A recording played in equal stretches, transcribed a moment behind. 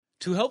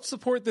To help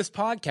support this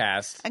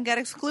podcast and get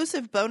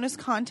exclusive bonus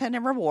content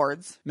and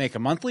rewards, make a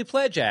monthly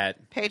pledge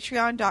at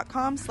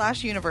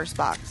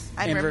patreon.com/universebox.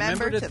 And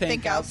remember to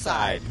think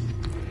outside.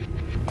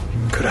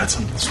 Could add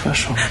something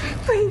special.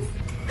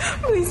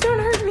 Please don't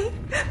hurt me.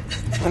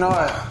 You know,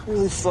 I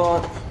really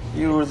thought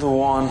you were the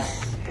one.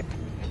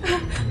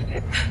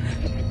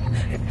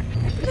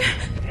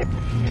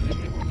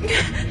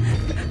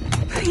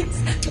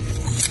 Please.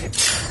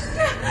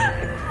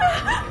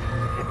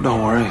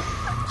 Don't worry.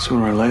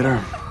 Sooner or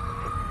later,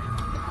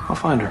 I'll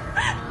find her.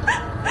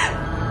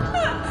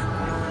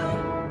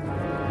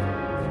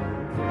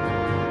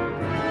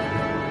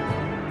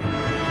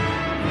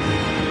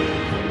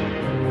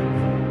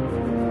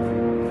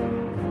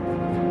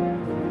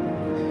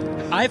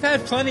 I've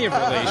had plenty of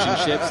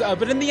relationships,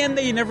 but in the end,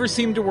 they never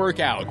seem to work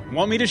out.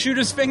 Want me to shoot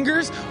his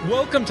fingers?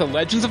 Welcome to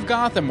Legends of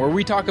Gotham, where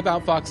we talk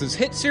about Fox's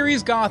hit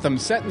series Gotham,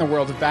 set in the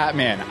world of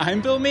Batman.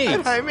 I'm Bill Meades.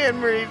 And I'm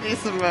Anne-Marie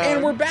DeSimone.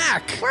 And we're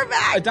back. We're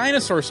back. A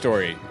dinosaur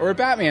story, or a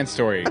Batman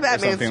story, A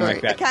Batman or something story.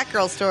 like that. A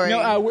Catgirl story.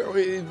 No,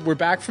 we're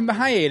back from the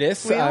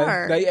hiatus. We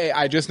are.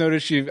 I just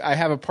noticed I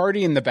have a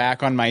party in the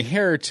back on my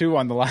hair, too,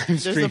 on the live stream.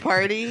 There's a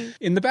party?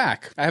 In the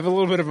back. I have a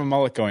little bit of a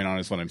mullet going on,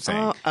 is what I'm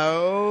saying.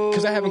 Oh.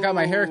 Because I haven't got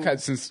my hair cut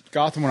since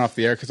Gotham went off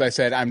the air, because I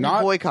said I'm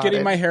not boycotted.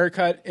 getting my hair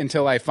cut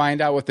until I find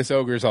out what this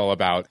ogre's all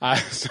about.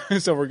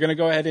 So we're going to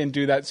go ahead and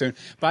do that soon.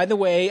 By the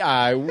way,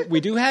 we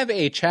do have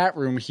a chat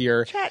room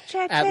here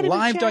at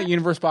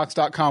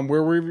live.universebox.com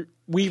where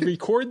we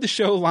record the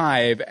show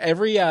live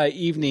every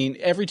evening,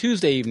 every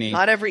Tuesday evening.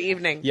 Not every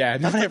evening. Yeah,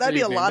 not every That'd be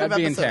evening. a lot That'd of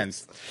be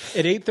episodes. intense.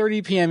 At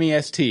 8:30 p.m.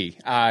 EST,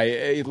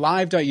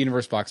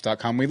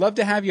 live.universebox.com. We love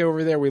to have you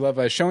over there. We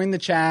love showing the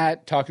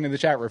chat, talking to the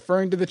chat,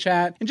 referring to the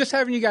chat, and just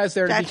having you guys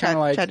there to be kind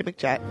of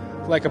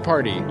like a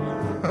party.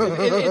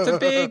 It's a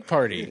big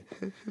party.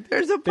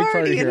 There's a Big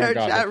party in here our in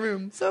Gotham. chat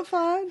room. So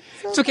fun.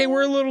 It's okay.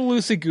 We're a little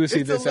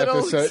loosey-goosey It's this a little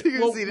episode.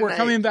 loosey-goosey We're tonight.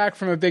 coming back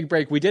from a big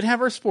break. We did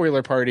have our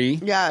spoiler party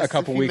Yes, a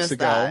couple if you weeks missed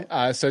ago.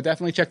 that. So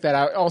definitely check that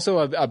out. Also,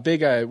 a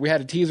big we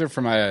had a teaser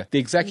from the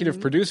executive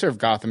producer of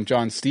Gotham,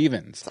 John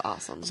Stevens. It's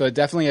awesome. So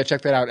definitely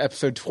check that out.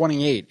 Episode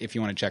 28 if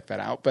you want to check that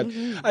out. But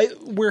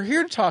we're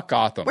here to talk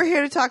Gotham. We're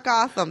here to talk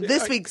Gotham.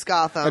 This week's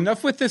Gotham.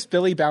 Enough with this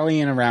Billy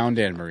Ballying around,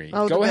 Anne-Marie.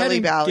 Oh, go the ahead Billy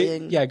and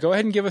Ballying. go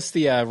ahead and give us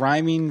the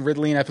rhyming,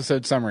 riddling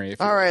episode summary.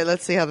 All right,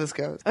 let's see how this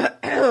goes.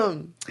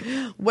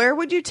 Where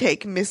would you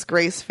take Miss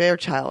Grace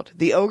Fairchild?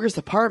 The ogre's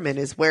apartment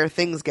is where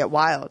things get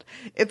wild.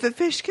 If a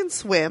fish can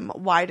swim,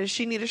 why does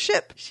she need a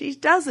ship? She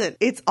doesn't.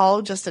 It's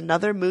all just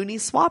another Mooney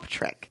swap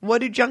trick. What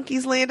do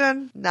junkies land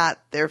on? Not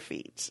their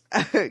feet.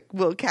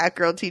 Will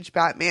Catgirl teach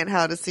Batman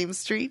how to seem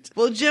street?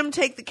 Will Jim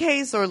take the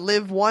case or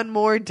live one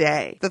more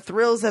day? The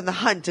thrills and the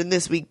hunt in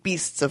this week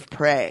Beasts of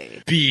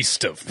Prey.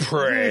 Beast of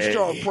Prey. Beast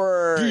of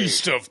Prey.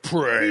 Beast of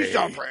Prey. Beast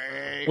of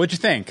Prey. What'd you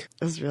think?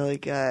 It was really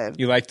good.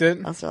 You liked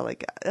it? That's really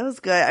good. It was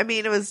good. I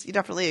mean, it was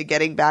definitely a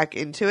getting back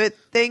into it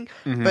thing,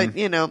 but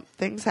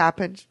things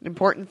happened.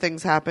 Important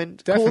things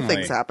happened. Definitely. Cool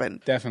things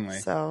happened. Definitely.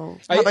 So,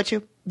 how about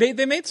you? They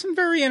made some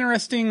very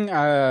interesting,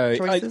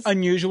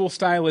 unusual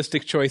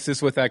stylistic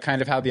choices with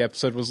kind of how the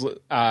episode was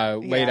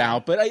laid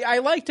out, but I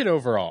liked it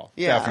overall.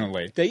 Yeah.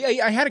 Definitely.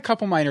 I had a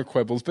couple minor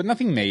quibbles, but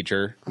nothing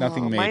major.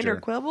 Nothing major. Minor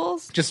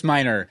quibbles? Just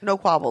minor. No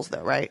quabbles,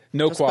 though, right?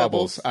 No Just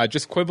quabbles.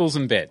 Just quibbles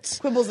and bits.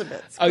 Quibbles and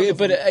bits. Okay, Quibbles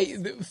but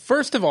and bits.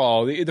 first of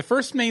all, the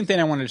first main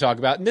thing I wanted to talk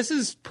about, and this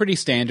is pretty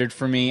standard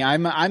for me.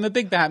 I'm a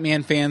big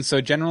Batman fan,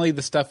 so generally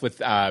the stuff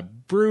with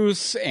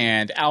Bruce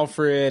and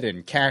Alfred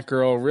and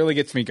Catgirl really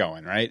gets me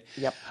going, right?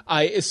 Yep.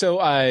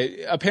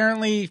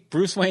 Apparently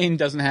Bruce Wayne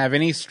doesn't have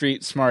any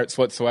street smarts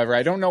whatsoever.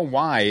 I don't know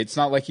why. It's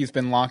not like he's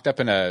been locked up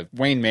in a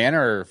Wayne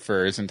Manor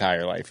for his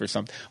entire life or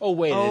something. Oh,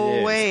 wait, it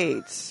is.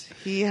 Wait.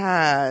 He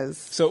has.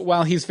 So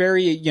while he's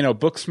very,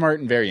 book smart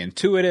and very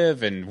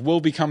intuitive and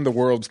will become the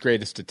world's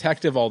greatest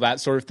detective, all that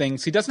sort of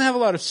things, he doesn't have a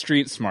lot of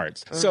street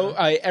smarts. So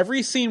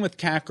every scene with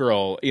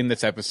Catgirl in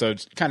this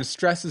episode kind of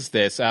stresses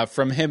this,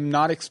 from him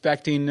not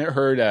expecting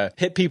her to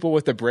hit people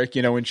with a brick,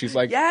 when she's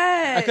like,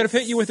 Yes. I could have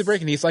hit you with a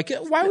brick. And he's like,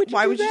 why would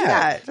you do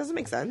that? It doesn't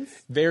make sense.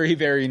 Very,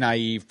 very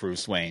naive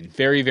Bruce Wayne.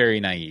 Very, very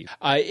naive.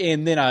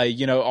 And then,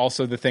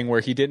 also the thing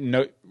where he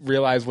didn't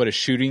realize what a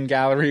shooting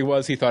gallery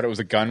was. He thought it was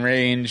a gun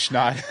range,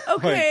 not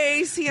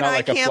Okay, see, and not I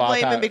like a can't flop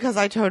blame house. him because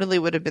I totally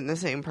would have been the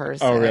same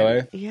person. Oh,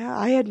 really? Yeah,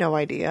 I had no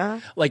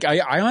idea. Like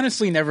I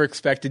honestly never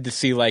expected to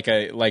see like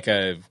a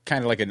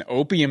kind of like an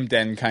opium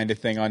den kind of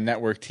thing on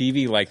network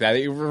TV like that.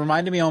 It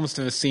reminded me almost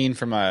of a scene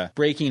from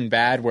Breaking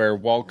Bad where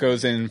Walt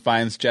goes in and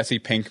finds Jesse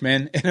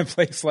Pinkman in a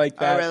place like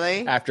that. Oh,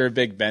 really? After a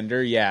big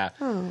bender, yeah.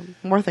 Oh,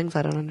 more things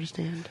I don't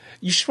understand.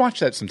 You should watch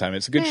that sometime.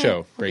 It's a good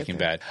show, Breaking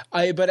Bad.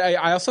 But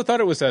I also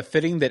thought it was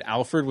fitting that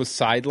Alfred was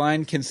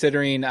sidelined,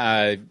 considering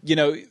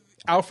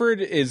Alfred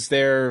is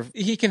there.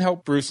 He can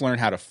help Bruce learn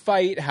how to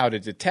fight, how to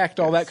detect,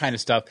 all that kind of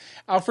stuff.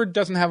 Alfred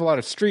doesn't have a lot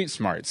of street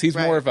smarts. He's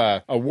more of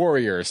a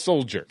warrior, a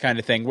soldier kind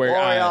of thing.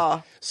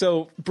 Where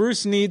so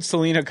Bruce needs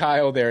Selena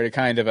Kyle there to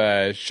kind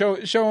of show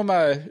him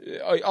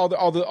all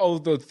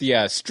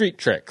the street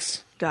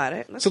tricks. Got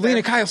it. That's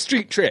Selena fair. Kyle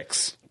street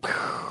tricks.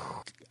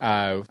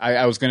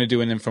 I was going to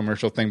do an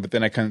infomercial thing, but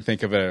then I couldn't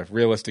think of a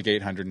realistic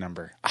 800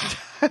 number.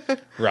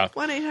 Rough.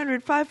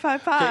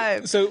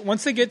 1-800-555. So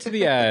once they get to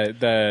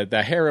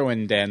the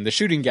heroin den, the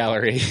shooting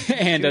gallery,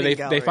 and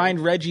they find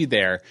Reggie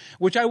there,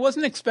 which I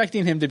wasn't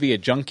expecting him to be a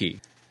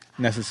junkie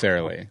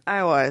necessarily.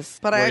 I was,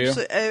 but I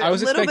actually a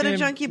was little bit expecting of him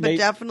junkie, but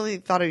definitely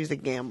thought he was a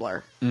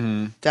gambler.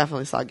 Mm-hmm.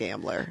 Definitely saw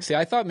gambler. See,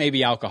 I thought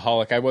maybe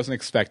alcoholic. I wasn't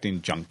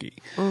expecting junkie.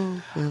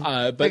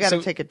 But they got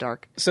to take it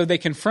dark. So they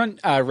confront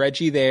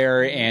Reggie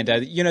there, and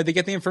they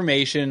get the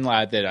information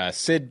that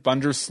Sid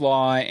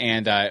Bunderslaw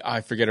and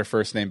I forget her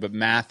first name, but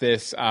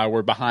Mathis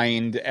were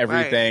behind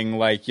everything,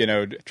 right.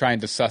 Trying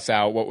to suss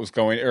out what was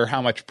going or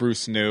how much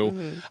Bruce knew.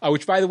 Mm-hmm.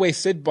 Which, by the way,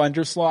 Sid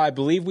Bunderslaw, I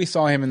believe we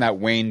saw him in that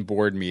Wayne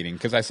board meeting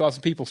because I saw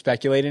some people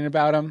speculating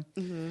about him.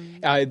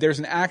 Mm-hmm. There's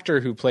an actor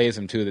who plays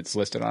him too that's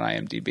listed on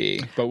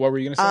IMDb. But what were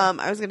you going to say?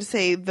 I was going to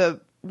say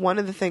one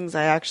of the things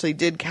I actually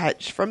did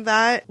catch from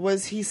that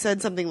was he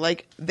said something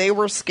like they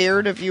were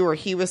scared of you or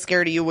he was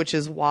scared of you, which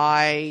is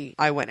why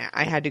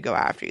I had to go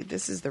after you.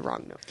 This is the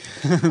wrong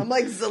note. I'm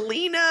like,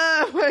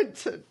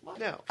 Zelina.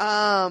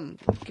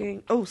 No.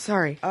 Oh,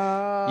 sorry.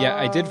 Yeah,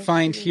 I did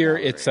find here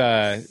it's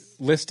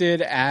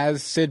listed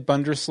as Sid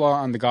Bunderslaw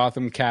on the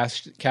Gotham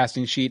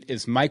casting sheet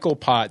is Michael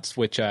Potts,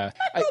 which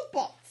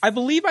I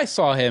believe I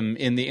saw him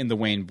in the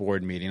Wayne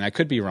board meeting. I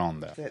could be wrong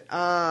though.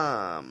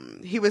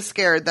 He was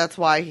scared. That's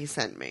why he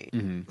sent me.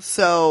 Mm-hmm.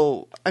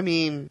 So, I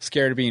mean,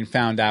 scared of being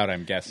found out,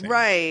 I'm guessing.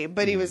 Right,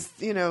 but he was,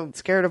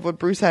 scared of what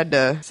Bruce had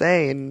to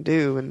say and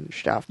do and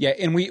stuff. Yeah,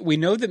 and we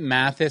know that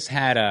Mathis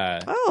had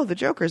a... Oh, the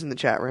Joker's in the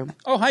chat room.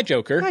 Oh, hi,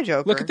 Joker. Hi,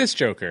 Joker. Look at this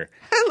Joker.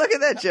 Look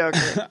at that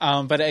Joker.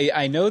 But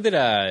I know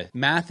that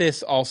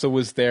Mathis also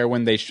was there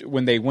when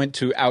they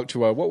went out to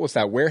what was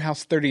that,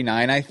 Warehouse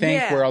 39, I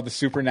think, where all the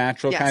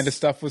supernatural kind of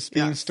stuff was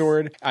being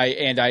stored.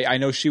 I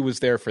know she was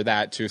there for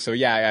that too. So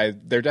yeah,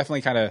 they're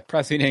definitely kind of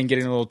pressing in and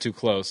getting a little too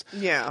close.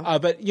 Yeah.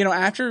 But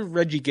after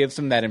Reggie gives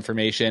them that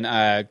information,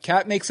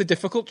 Kat makes a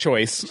difficult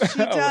choice. She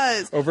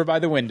does. Over by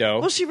the window.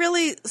 Well,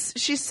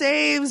 she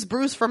saves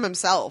Bruce from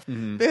himself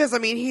because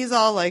he's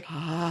all like,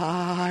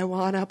 I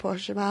want to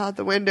push him out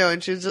the window,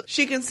 and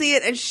she can see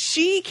it, and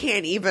she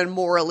can't even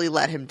morally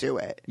let him do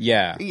it.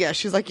 Yeah. Yeah.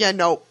 She's like, yeah,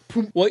 no.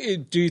 Well,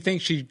 do you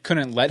think she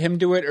couldn't let him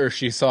do it, or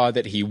she saw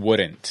that he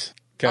wouldn't?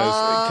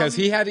 Because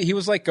he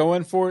was like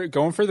going for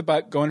the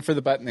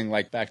button and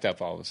like backed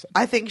up all of a sudden.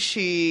 I think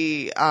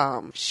she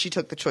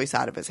took the choice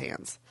out of his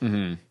hands.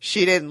 Mm-hmm.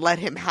 She didn't let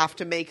him have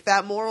to make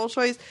that moral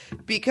choice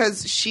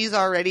because she's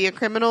already a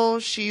criminal.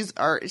 She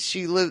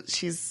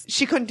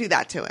couldn't do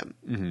that to him.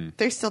 Mm-hmm.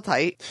 They're still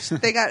tight.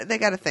 they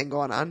got a thing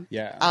going on.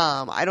 Yeah.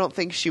 I don't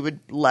think she would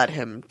let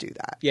him do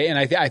that. Yeah, and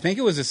I think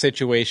it was a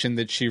situation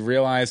that she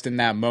realized in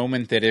that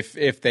moment that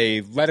if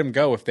they let him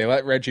go, if they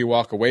let Reggie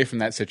walk away from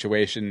that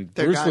situation,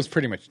 Bruce was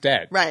pretty much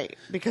dead. Right,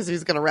 because he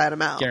was going to rat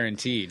him out.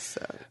 Guaranteed. So,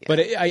 yeah. But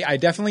I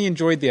definitely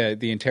enjoyed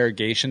the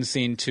interrogation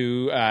scene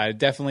too.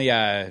 Definitely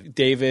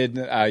David,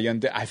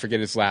 I forget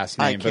his last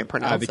name, I can't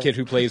pronounce the kid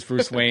who plays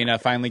Bruce Wayne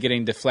finally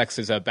getting to flex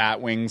his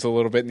bat wings a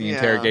little bit in the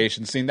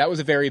interrogation scene. That was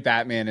a very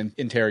Batman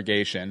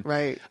interrogation.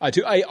 Right.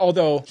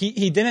 Although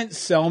he didn't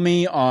sell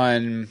me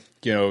on...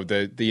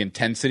 the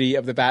intensity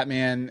of the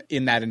Batman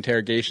in that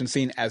interrogation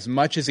scene as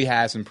much as he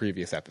has in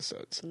previous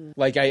episodes.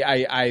 Like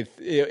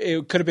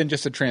it could have been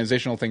just a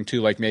transitional thing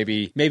too. Like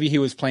maybe he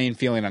was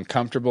feeling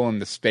uncomfortable in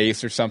the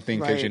space or something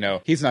because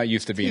he's not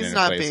used to being in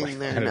a place like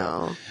that.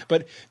 No.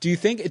 But do you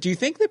think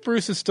that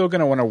Bruce is still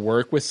going to want to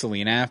work with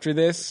Selina after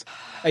this?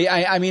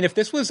 I mean, if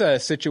this was a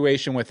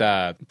situation with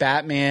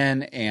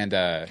Batman and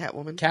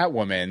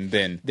Catwoman,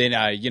 then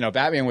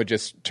Batman would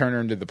just turn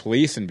her into the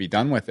police and be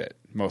done with it.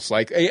 Most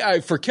likely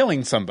for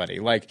killing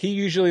somebody. Like he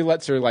usually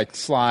lets her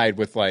slide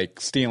with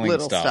stealing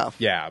little stuff.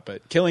 Yeah,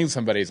 but killing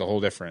somebody is a whole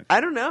different. I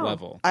don't know.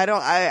 Level. I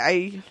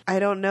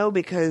don't know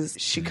because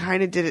she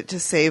kind of did it to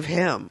save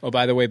him. Oh,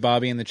 by the way,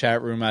 Bobby in the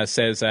chat room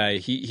says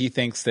he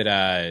thinks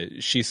that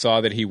she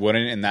saw that he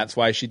wouldn't, and that's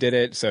why she did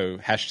it. So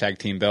 #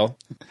 Team Bill.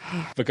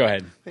 But go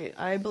ahead. Wait,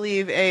 I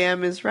believe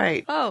AM is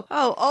right. Oh,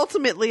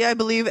 ultimately, I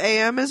believe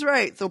AM is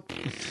right. So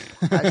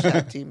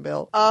 # Team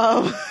Bill.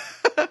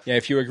 Yeah,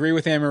 if you agree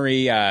with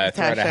Anne-Marie, throw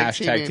out a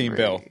 # Team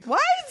Bill.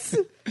 What?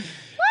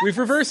 We've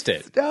reversed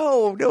it.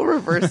 No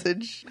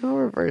reversige. No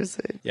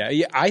reversige.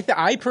 Yeah.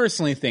 I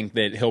personally think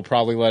that he'll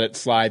probably let it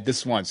slide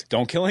this once.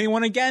 Don't kill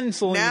anyone again,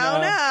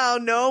 Selina.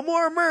 No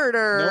more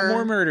murder. No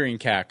more murdering,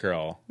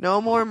 Catgirl. No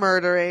more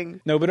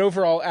murdering. No, but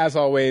overall, as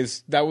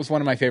always, that was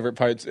one of my favorite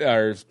parts,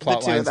 or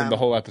plot lines in the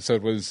whole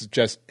episode was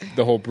just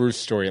the whole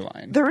Bruce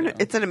storyline.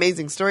 It's an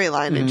amazing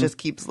storyline. It just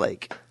keeps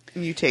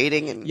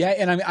mutating and Yeah,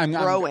 and I'm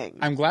growing.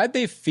 I'm glad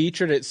they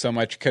featured it so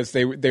much because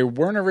they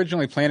weren't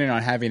originally planning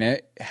on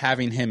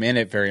having him in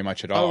it very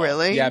much at all. Oh,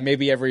 really? Yeah,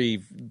 maybe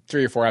every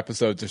 3 or 4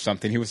 episodes or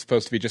something. He was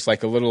supposed to be just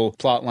like a little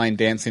plot line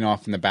dancing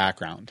off in the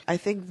background. I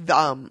think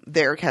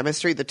their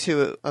chemistry, the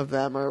two of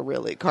them, are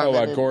really Carmen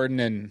and Gordon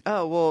and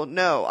Oh, well,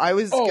 no. I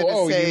was going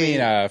to say you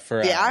mean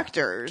for the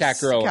actors.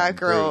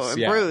 Catgirl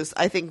and Bruce.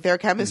 I think their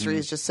chemistry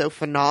is just so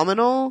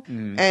phenomenal.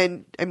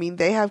 And, I mean,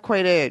 they have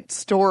quite a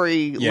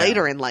story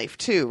later in life,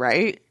 too,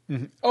 right?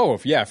 Oh,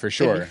 yeah, for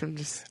sure.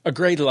 Just A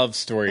great love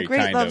story, a great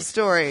kind love of.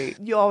 story.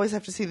 You always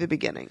have to see the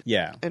beginning.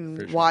 Yeah, And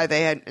for sure. why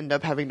they end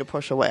up having to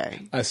push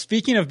away.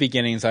 Speaking of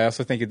beginnings, I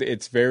also think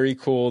it's very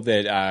cool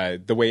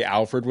that the way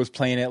Alfred was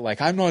playing it,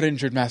 like, I'm not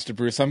injured, Master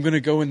Bruce. I'm going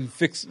to go and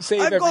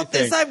save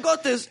everything. I've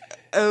got this.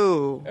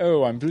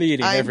 Oh, I'm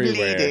bleeding I'm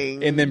everywhere.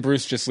 bleeding. And then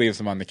Bruce just leaves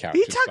him on the couch.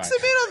 he It's tucks fine.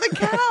 him in on the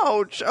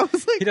couch. I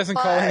was like, He doesn't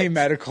call any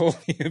medical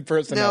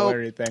personnel No, or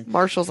anything.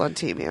 Marshall's on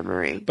Team Anne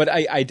Marie. But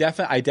I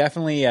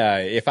definitely,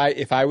 if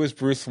I was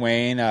Bruce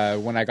Wayne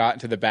when I got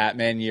into the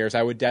Batman years,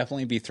 I would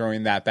definitely be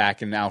throwing that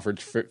back in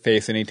Alfred's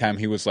face anytime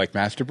he was like,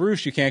 Master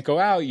Bruce, you can't go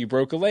out, you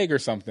broke a leg or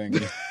something.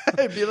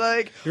 I'd be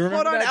like, You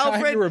remember hold on, that time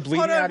Alfred. you were bleeding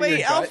Hold on, out of your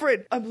wait, gut?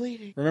 Alfred. I'm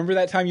bleeding. Remember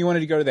that time you wanted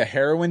to go to the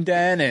heroin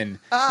den and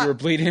you were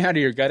bleeding out of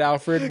your gut,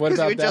 Alfred? What Because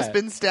you about had that? just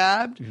been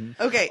stabbed.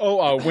 Okay.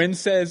 Oh, Wynn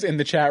says in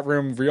the chat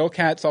room, real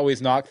cats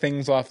always knock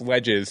things off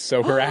ledges,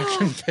 so her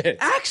action fits.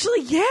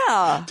 Actually,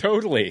 yeah.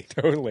 Totally.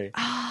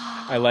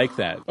 I like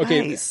that.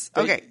 Okay, Nice.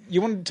 but Okay.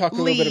 You wanted to talk a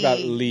little bit about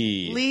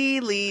Lee.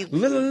 Lee.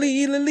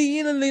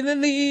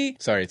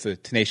 Sorry, it's a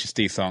Tenacious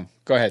D song.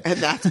 Go ahead. And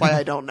that's why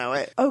I don't know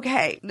it.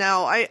 Okay.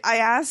 Now, I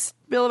asked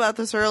Bill about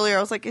this earlier. I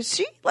was like, is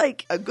she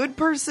like a good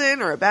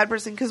person or a bad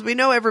person? Because we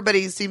know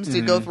everybody seems to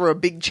go through a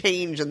big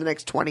change in the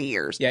next 20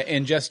 years. Yeah,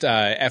 and just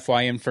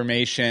FY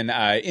information,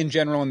 in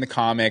general in the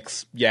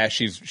comics, yeah,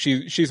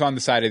 she's on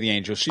the side of the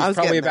angel. She's I was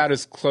probably getting that. about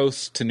as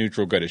close to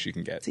neutral good as you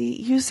can get.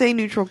 See, you say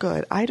neutral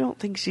good. I don't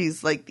think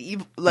she's like the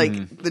evil,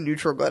 the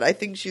neutral good. I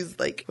think she's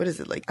like, what is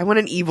it? Like, I want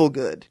an evil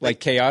good. Like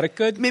chaotic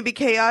good? Maybe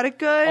chaotic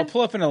good. I'll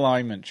pull up an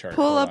alignment chart.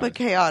 Pull Hold up on. a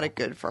chaotic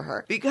good for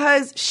her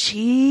because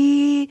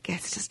she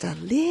gets just a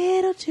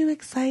little too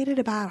excited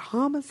about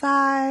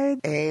homicide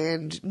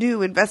and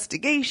new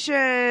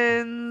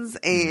investigations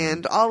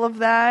and all of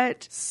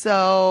that.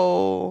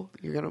 So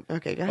you're gonna go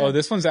ahead. Oh,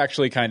 this one's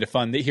actually kind of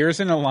fun. Here's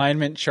an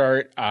alignment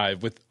chart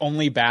with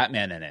only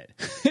Batman in it.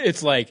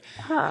 It's like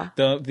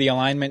the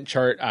alignment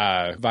chart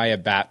via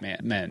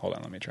Batman. Hold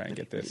on, let me try and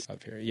get this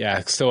up here.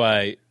 Yeah, so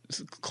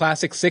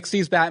classic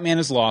 60s Batman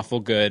is lawful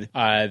good.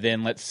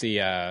 Then let's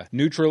see,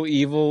 neutral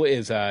evil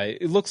is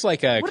it looks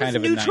like a What kind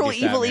does of a neutral 90s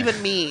evil Batman.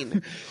 even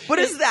mean? What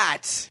is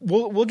that?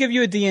 We'll give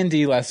you a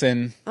D&D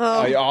lesson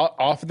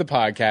off of the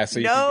podcast. So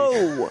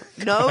you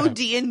can No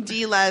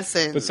D&D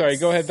lessons. but sorry,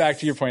 go ahead back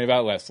to your point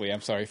about Leslie.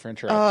 I'm sorry for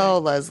interrupting. Oh,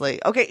 Leslie.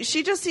 Okay,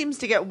 she just seems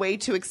to get way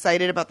too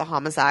excited about the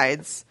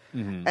homicides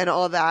and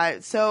all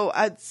that. So,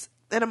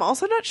 and I'm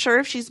also not sure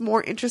if she's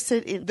more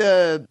interested in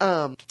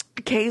the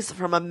case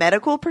from a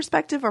medical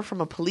perspective or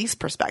from a police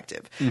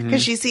perspective.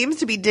 Because she seems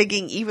to be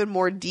digging even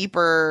more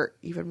deeper.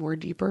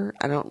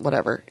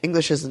 Whatever.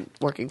 English isn't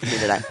working for me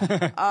today.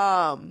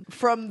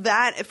 From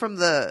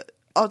the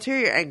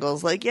ulterior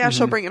angles, like, yeah,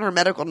 she'll bring in her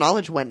medical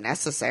knowledge when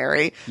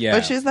necessary. Yeah.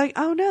 But she's like,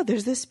 oh no,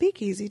 there's this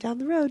speakeasy down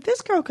the road.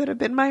 This girl could have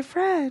been my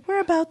friend.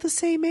 We're about the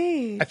same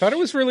age. I thought it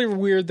was really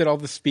weird that all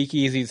the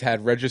speakeasies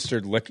had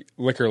registered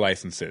liquor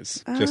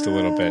licenses. Just a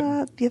little bit.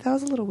 Yeah, that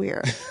was a little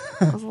weird.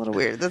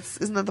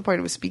 Isn't that the point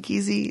of a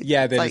speakeasy?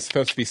 Yeah, that Like, it's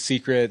supposed to be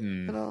secret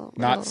and little-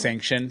 not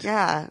sanctioned.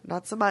 Yeah,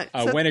 not so much.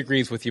 Wynn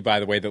agrees with you, by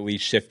the way, that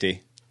Lee's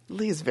shifty.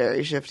 Lee's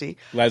very shifty.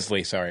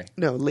 Leslie, sorry.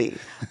 No, Lee.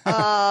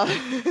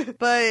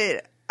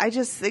 But I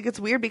just think it's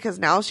weird because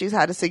now she's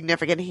had a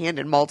significant hand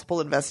in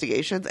multiple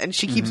investigations and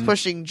she keeps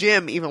pushing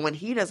Jim even when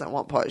he doesn't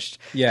want pushed.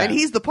 Yeah. And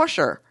he's the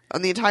pusher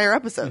on the entire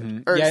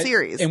episode or Yeah,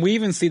 series. And we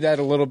even see that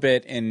a little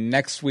bit in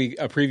next week,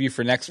 a preview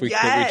for next week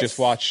that we Yes. just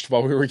watched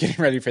while we were getting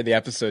ready for the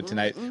episode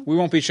tonight. We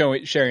won't be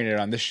sharing it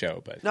on this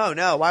show, but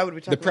no, why would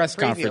we talk the about press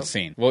the preview? conference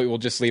scene. We'll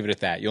just leave it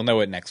at that. You'll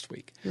know it next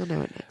week. You'll know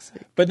it next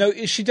week. But no,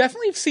 she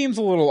definitely seems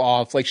a little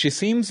off. Like, she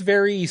seems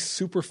very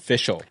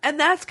superficial. And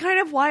that's kind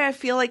of why I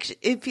feel like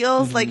it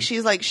feels like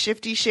she's like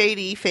shifty,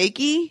 shady,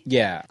 fakey.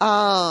 Yeah.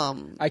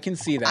 I can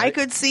see that. I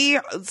could see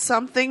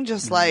something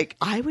just like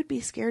I would be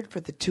scared for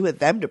the two of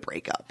them to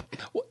break up.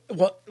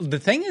 Well, the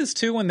thing is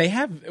too,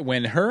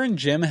 when her and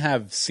Jim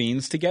have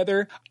scenes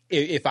together,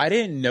 if I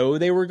didn't know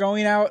they were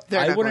going out, They're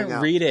I not wouldn't going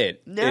out. read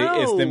it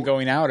No. as them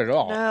going out at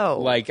all. No.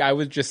 Like, I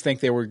would just think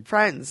they were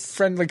Friends.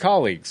 friendly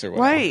colleagues or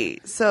whatever.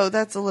 Right. So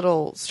that's a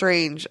little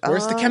strange.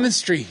 Where's the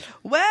chemistry?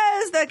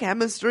 Where's the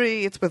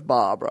chemistry? It's with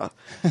Barbara.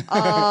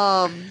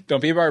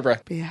 Don't be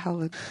Barbara. Be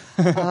Helen.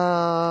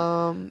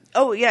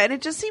 Oh, yeah. And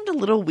it just seemed a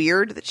little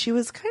weird that she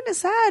was kind of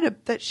sad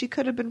that she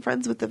could have been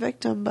friends with the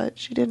victim, but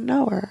she didn't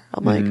know her.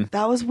 I'm like,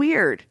 that was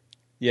weird.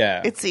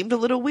 Yeah. It seemed a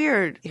little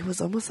weird. It was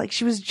almost like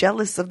she was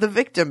jealous of the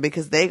victim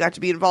because they got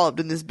to be involved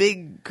in this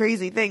big,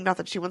 crazy thing. Not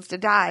that she wants to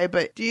die,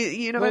 but do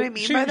you know what I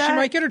mean by that? She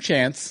might get her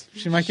chance.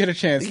 She might get a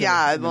chance.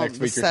 Yeah, in the next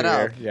week or set two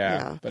up. here.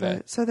 Yeah.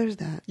 But so there's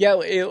that. Yeah,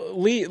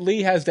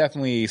 Lee has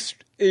definitely.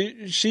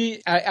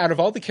 She, out of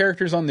all the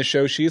characters on the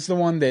show, she's the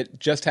one that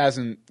just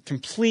hasn't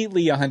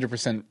completely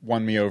 100%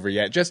 won me over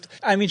yet.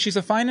 She's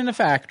a fine enough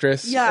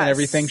actress and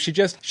everything. She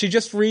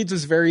just reads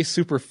as very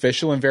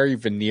superficial and very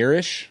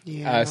veneerish.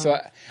 Yeah. So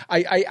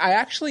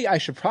I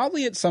should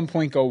probably at some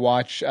point go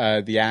watch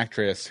the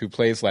actress who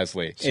plays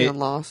Leslie. She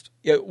Lost.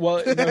 Yeah,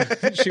 well, no,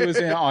 she was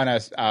on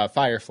a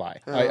Firefly,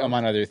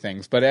 among other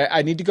things. But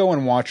I need to go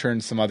and watch her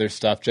in some other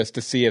stuff just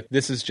to see if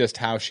this is just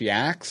how she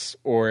acts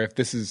or if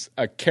this is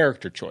a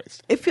character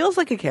choice. It feels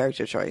like a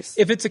character choice.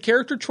 If it's a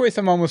character choice,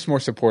 I'm almost more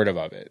supportive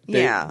of it.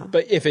 Yeah.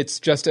 But if it's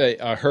just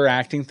a her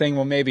acting thing,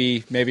 well,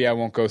 maybe I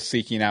won't go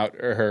seeking out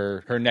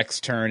her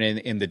next turn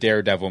in the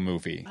Daredevil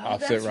movie.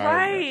 That's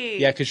right.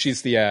 Yeah, because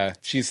she's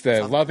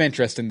the love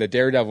interest in the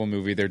Daredevil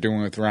movie they're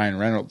doing with Ryan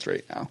Reynolds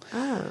right now.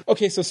 Oh.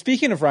 Okay, so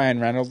speaking of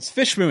Ryan Reynolds,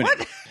 Fish Mooney.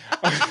 What?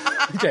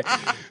 Okay,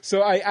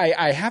 so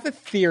I have a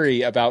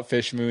theory about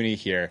Fish Mooney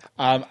here.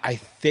 I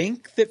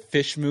think that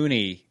Fish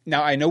Mooney.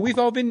 Now, I know we've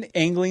all been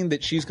angling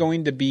that she's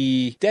going to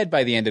be dead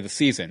by the end of the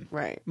season.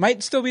 Right.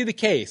 Might still be the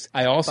case.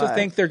 I also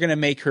think they're going to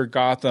make her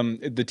Gotham,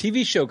 the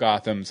TV show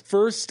Gotham's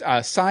first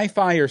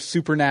sci-fi or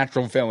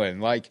supernatural villain.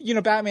 Like,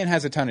 Batman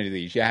has a ton of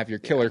these. You have your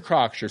Killer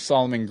Crocs, your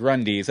Solomon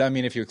Grundys. I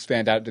mean, if you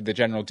expand out to the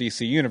general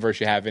DC universe,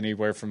 you have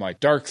anywhere from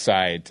like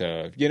Darkseid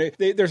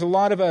to, there's a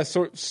lot of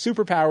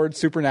superpowered,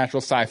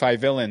 supernatural sci-fi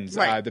villains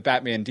that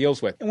Batman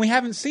deals with. And we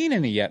haven't seen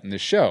any yet in the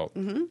show.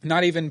 Mm-hmm.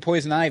 Not even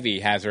Poison Ivy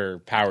has her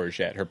powers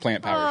yet, her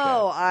plant powers.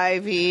 Oh,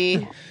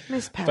 Ivy.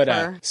 Miss Pepper.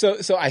 But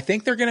so I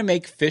think they're going to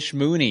make Fish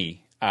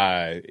Mooney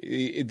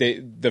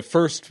the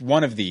first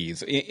one of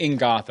these in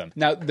Gotham.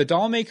 Now, the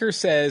Dollmaker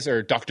says,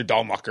 or Dr.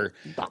 Dollmaker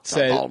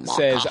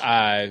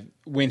says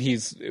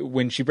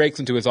when she breaks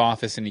into his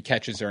office and he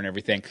catches her and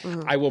everything,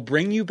 I will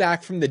bring you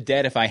back from the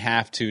dead if I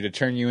have to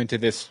turn you into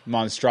this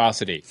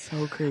monstrosity.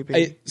 So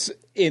creepy.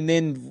 And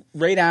then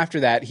right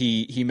after that,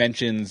 he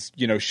mentions,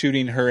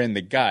 shooting her in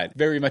the gut,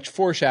 very much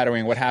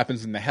foreshadowing what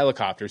happens in the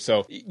helicopter.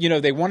 So,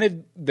 they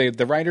wanted,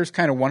 the writers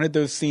kind of wanted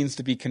those scenes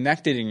to be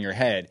connected in your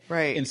head.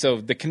 Right. And so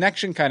the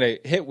connection kind of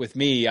hit with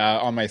me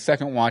on my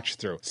second watch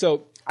through.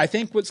 So I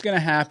think what's going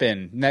to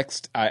happen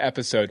next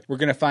episode, we're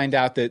going to find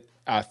out that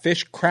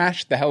Fish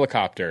crashed the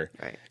helicopter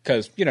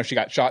because, she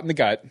got shot in the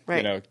gut.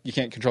 Right. You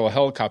can't control a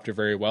helicopter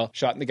very well.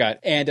 Shot in the gut.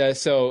 And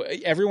so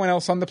everyone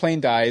else on the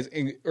plane dies,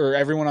 or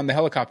everyone on the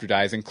helicopter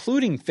dies,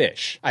 including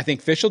Fish. I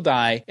think Fish will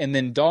die, and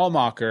then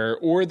Dollmaker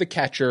or the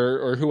catcher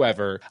or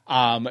whoever,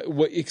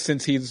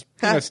 since he's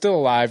still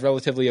alive,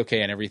 relatively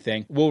okay and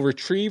everything, will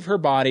retrieve her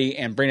body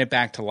and bring it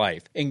back to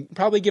life. And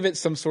probably give it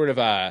some sort of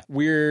a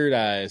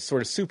weird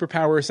sort of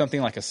superpower or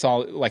something like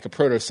a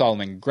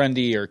proto-Solomon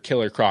Grundy or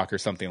Killer Croc or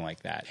something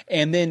like that.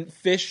 And then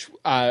Fish,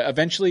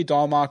 eventually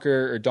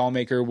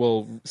Dollmaker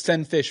will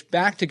send Fish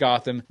back to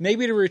Gotham,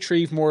 maybe to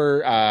retrieve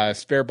more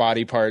spare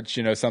body parts,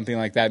 something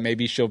like that.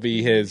 Maybe she'll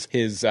be his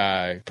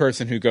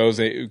person who goes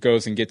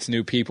and gets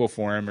new people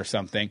for him or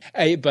something.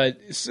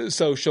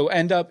 So she'll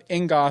end up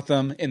in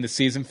Gotham in the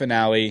season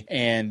finale,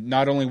 and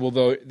not only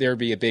will there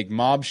be a big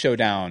mob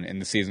showdown in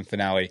the season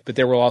finale, but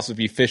there will also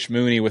be Fish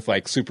Mooney with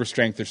like super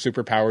strength or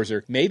superpowers,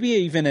 or maybe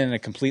even in a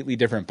completely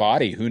different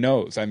body. Who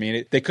knows? I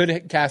mean, they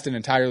could cast an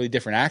entirely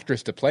different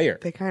actress to play her.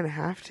 They kind of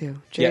have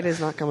to. Jade is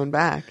not coming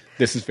back.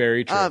 This is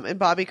very true. And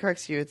Bobby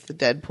corrects you. It's the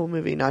Deadpool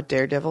movie, not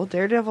Daredevil.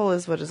 Daredevil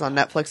is what is on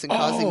Netflix and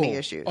causing me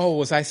issues. Oh,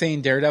 was I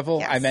saying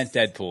Daredevil? Yes. I meant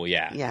Deadpool,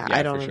 yeah. Yeah,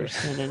 I don't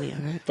understand any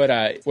of it. But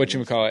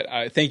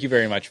whatchamacallit, thank you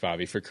very much,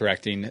 Bobby, for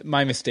correcting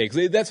my mistakes.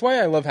 That's why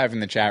I love having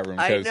the chat room,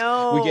 because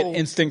we get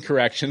instant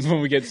corrections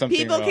when we get something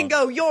People wrong. Can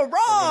go, you're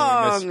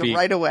wrong,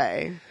 right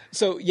away.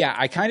 So, yeah,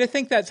 I kind of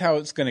think that's how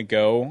it's going to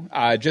go,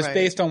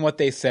 based on what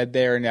they said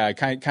there and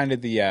kind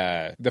of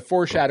the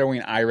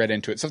foreshadowing I read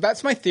into it. So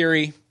that's my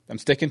theory. I'm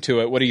sticking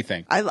to it. What do you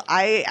think?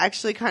 I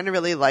actually kind of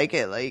really like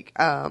it. Like,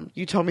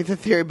 you told me the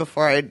theory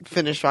before I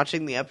finished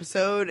watching the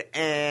episode,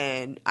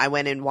 and I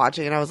went in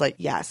watching, and I was like,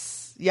 yes.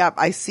 Yep,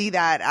 I see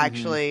that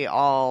actually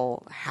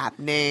all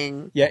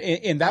happening. Yeah,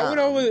 and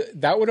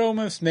that would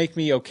almost make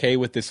me okay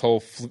with this whole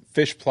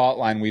Fish plot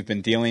line we've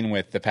been dealing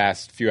with the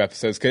past few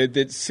episodes, because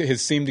it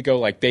has seemed to go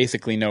like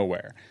basically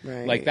nowhere.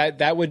 Right. Like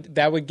that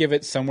would give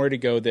it somewhere to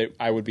go that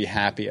I would be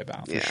happy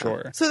about for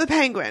sure. So the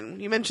Penguin,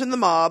 you mentioned the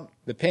mob.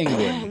 The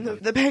Penguin.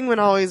 The Penguin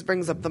always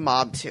brings up the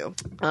mob too.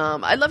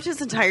 I loved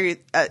his entire.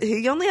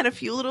 He only had a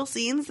few little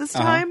scenes this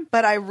time,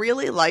 but I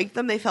really liked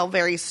them. They felt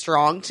very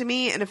strong to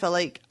me, and it felt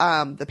like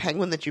the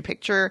Penguin that you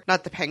picture,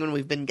 not the Penguin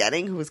we've been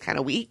getting, who was kind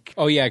of weak.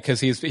 Oh yeah, because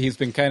he's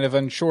been kind of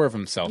unsure of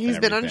himself. He's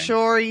been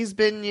unsure. He's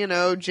been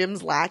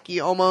Jim's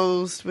lackey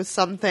almost with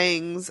some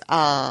things.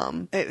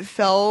 It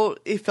felt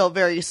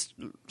very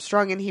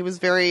strong, and he was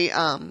very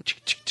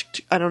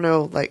I don't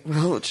know, like,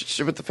 well,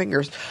 with the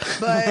fingers,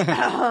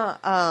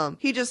 but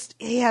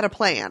he had a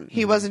plan.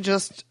 He wasn't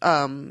just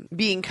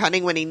being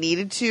cunning when he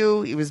needed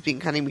to. He was being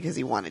cunning because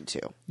he wanted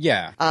to.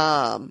 Yeah.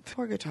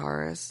 Poor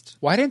guitarist.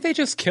 Why didn't they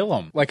just kill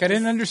him? Like, I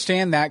didn't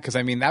understand that, because,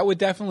 I mean, that would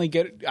definitely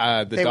get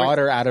the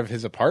daughter out of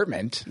his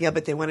apartment. Yeah,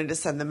 but they wanted to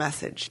send the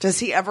message. Does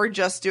he ever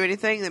just do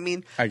anything? I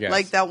mean, I guess.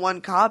 Like that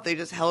one cop, they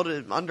just held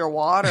him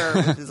underwater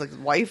with his like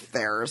wife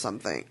there or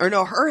something. Or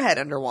no, her head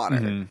underwater.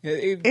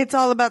 Mm-hmm. It's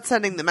all about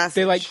sending the message.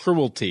 They like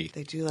cruelty.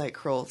 They do like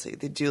cruelty.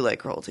 They do like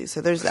cruelty.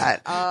 So there's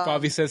that.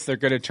 Bobby says they're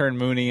going to turn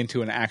Mooney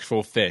into an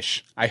actual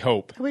fish. I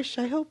hope.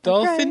 I hope.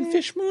 Dolphin okay.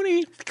 fish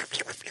Mooney.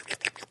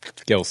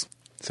 Gills.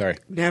 Sorry.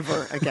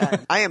 Never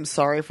again. I am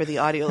sorry for the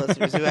audio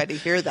listeners who had to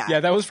hear that.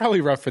 Yeah, that was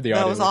probably rough for the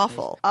audio. That was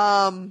awful.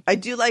 I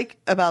do like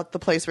about the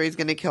place where he's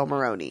going to kill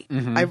Maroney.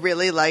 Mm-hmm. I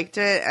really liked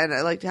it, and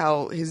I liked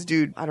how his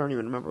dude, I don't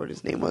even remember what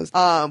his name was,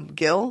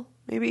 Gil,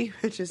 maybe,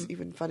 which is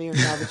even funnier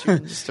now that you're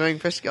just doing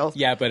fish skills.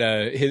 Yeah, but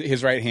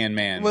his right-hand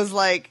man Was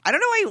like, I don't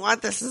know why you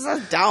want this. This is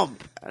a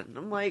dump. And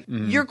I'm like,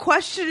 you're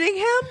questioning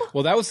him?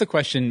 Well, that was the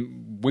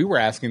question we were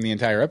asking the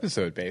entire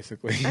episode,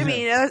 basically. I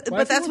mean,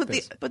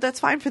 but that's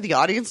fine for the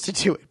audience to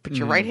do it. But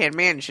your right hand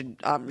man should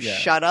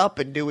shut up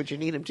and do what you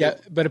need him to. Yeah,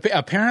 but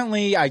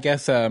apparently, I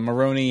guess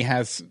Maroney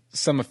has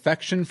some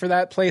affection for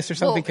that place or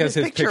something, because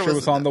his picture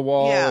was on the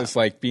wall. Yeah. It's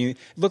like it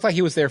looked like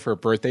he was there for a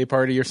birthday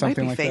party or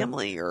something Might be like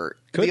family or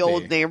Could the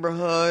old be.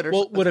 neighborhood or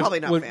something.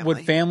 Probably not family. Would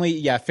family?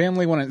 Yeah,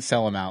 family wouldn't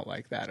sell him out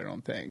like that. I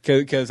don't think,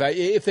 because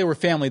if they were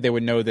family, they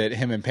would know that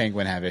him and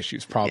Penguin have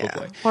issues.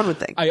 Probably, one would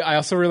think. I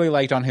also really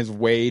liked on his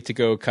way to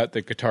go cut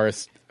the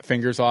guitarist's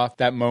fingers off,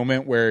 that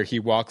moment where he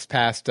walks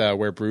past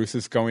where Bruce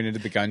is going into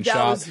the gun shop.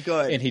 That was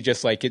good. And he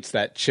just like gets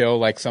that chill,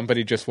 like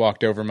somebody just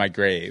walked over my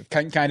grave.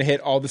 Kind of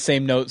hit all the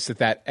same notes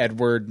that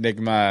Edward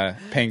Nygma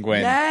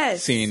Penguin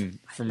scene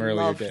from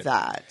earlier Love did.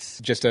 that.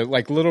 Just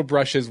like little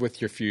brushes with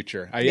your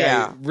future.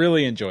 I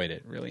really enjoyed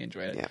it. Really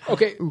enjoyed it. Yeah.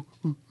 Okay.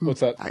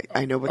 What's up?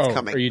 I know what's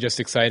coming. Are you just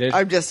excited?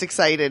 I'm just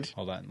excited.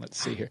 Hold on. Let's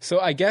see here. So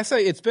I guess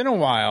it's been a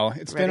while.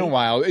 It's been a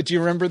while. Do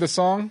you remember the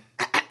song?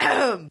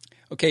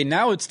 Okay,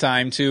 now it's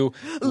time to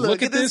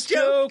look at this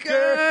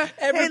Joker.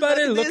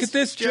 Everybody look at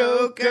this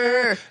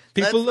Joker.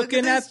 People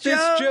looking at this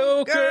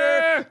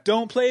Joker.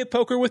 Don't play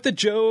poker with the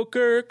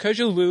Joker, 'cause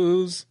you'll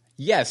lose.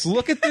 Yes,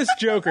 look at this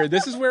Joker.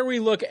 This is where we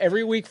look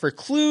every week for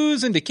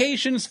clues,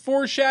 indications,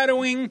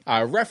 foreshadowing,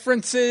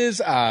 references,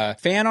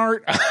 fan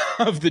art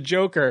of the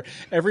Joker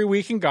every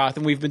week in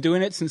Gotham. We've been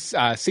doing it since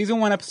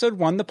Season 1, Episode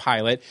 1, the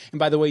pilot. And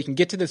by the way, you can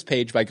get to this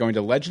page by going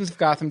to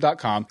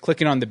legendsofgotham.com,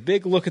 clicking on the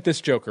big look at this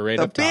Joker up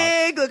top. The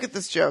big look at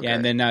this Joker. Yeah,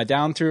 and then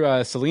down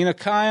through Selena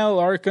Kyle,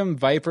 Arkham,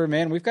 Viper.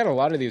 Man, we've got a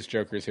lot of these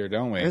Jokers here,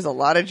 don't we? There's a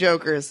lot of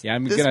Jokers. Yeah,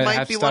 I'm going to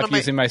have to stop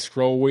using my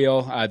scroll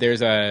wheel.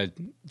 There's a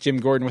Jim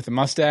Gordon with a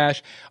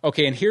mustache.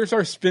 Okay, and here's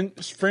our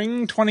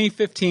spring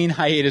 2015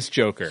 hiatus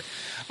Joker.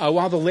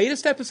 While the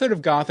latest episode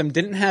of Gotham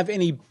didn't have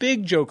any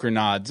big Joker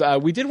nods,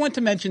 we did want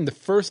to mention the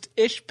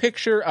first-ish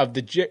picture of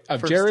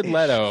Jared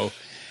Leto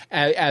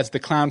as the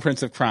Clown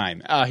Prince of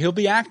Crime. He'll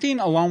be acting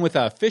along with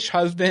Fish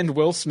husband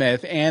Will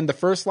Smith and the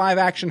first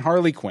live-action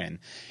Harley Quinn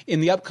in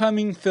the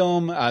upcoming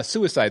film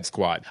Suicide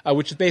Squad,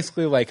 which is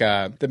basically like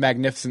the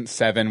Magnificent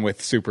Seven with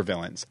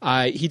supervillains.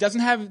 He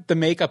doesn't have the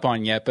makeup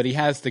on yet, but he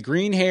has the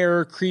green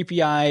hair,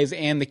 creepy eyes,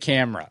 and the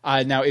camera.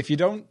 Now,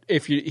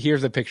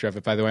 here's a picture of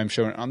it, by the way, I'm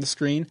showing it on the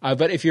screen.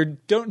 But if you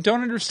don't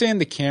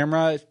understand the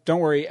camera, don't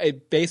worry.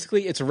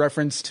 Basically, it's a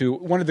reference to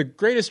one of the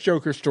greatest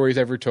Joker stories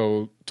ever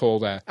told.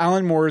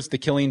 Alan Moore's The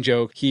Killing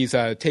Joke. He's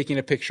taking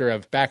a picture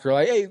of Batgirl.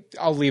 Like, hey,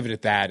 I'll leave it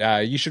at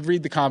that. You should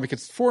read the comic.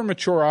 It's for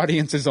mature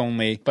audiences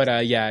only. But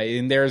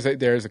and there's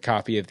a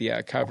copy of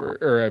the cover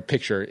or a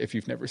picture if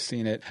you've never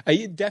seen it.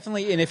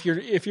 Definitely. And if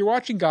you're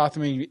watching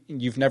Gotham and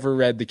you've never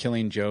read The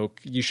Killing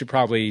Joke, you should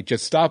probably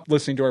just stop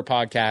listening to our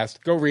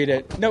podcast. Go read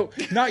it. No,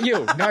 not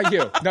you, not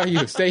you, not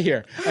you. Stay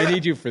here. I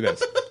need you for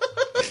this.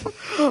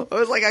 I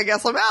was like, I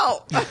guess I'm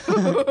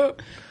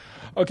out.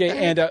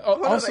 Okay, and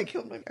also,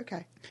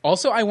 okay.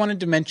 Also, I wanted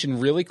to mention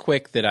really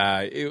quick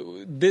that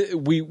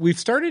we've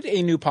started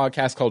a new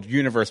podcast called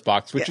Universe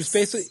Box, which is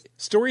basically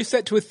stories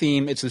set to a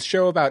theme. It's a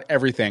show about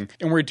everything,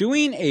 and we're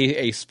doing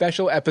a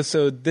special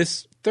episode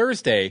this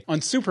Thursday on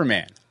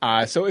Superman.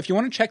 So if you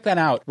want to check that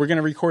out, we're going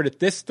to record it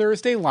this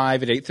Thursday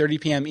live at 8:30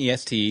 p.m.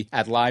 EST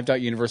at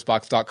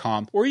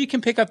live.universebox.com, or you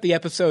can pick up the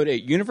episode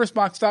at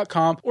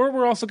universebox.com, or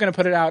we're also going to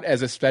put it out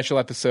as a special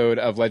episode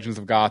of Legends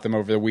of Gotham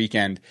over the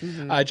weekend,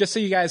 just so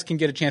you guys can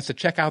get a chance to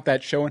check out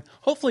that show and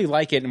hopefully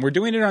like it. And we're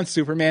doing it on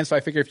Superman, so I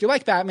figure if you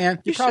like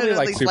Batman, you probably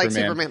like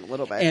Superman. A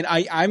little bit. And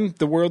I'm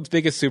the world's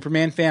biggest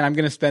Superman fan. I'm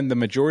going to spend the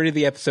majority of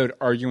the episode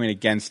arguing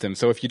against him.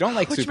 So if you don't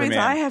like Superman, which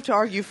means I have to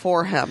argue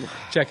for him.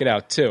 Check it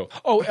out too.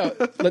 Oh,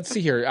 let's see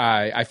here.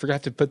 I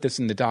forgot to put this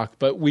in the doc,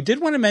 but we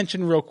did want to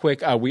mention real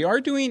quick, we are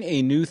doing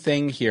a new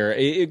thing here,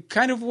 a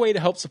kind of a way to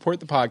help support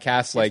the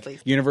podcast, like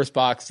please. Universe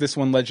Box, this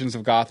one, Legends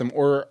of Gotham,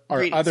 or our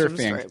Greetings other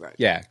things.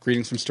 Yeah,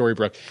 Greetings from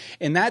Storybrooke.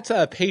 And that's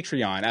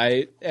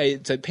Patreon.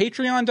 It's at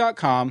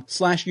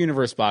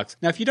patreon.com/universebox.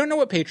 Now, if you don't know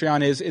what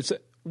Patreon is, it's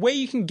way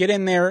you can get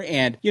in there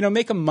and,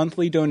 make a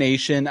monthly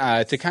donation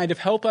to kind of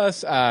help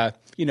us,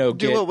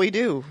 do what we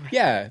do.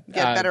 Yeah.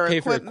 Get better pay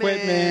equipment. for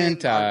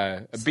equipment,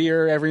 a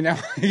beer every now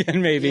and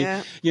again, maybe.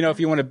 Yeah. If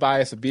you want to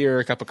buy us a beer,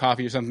 a cup of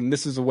coffee or something,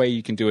 this is a way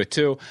you can do it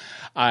too.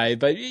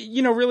 But,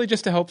 really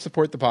just to help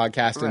support the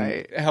podcast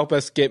and help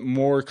us get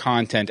more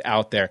content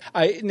out there.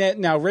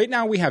 Now, right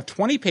now we have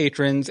 20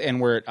 patrons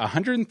and we're at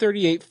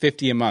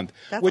 $138.50 a month,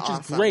 which is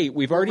great.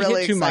 We've already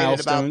really hit 2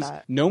 milestones.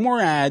 No more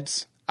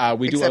ads.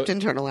 Except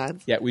internal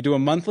ads. Yeah, we do a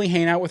monthly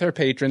hangout with our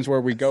patrons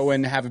where we go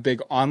and have a big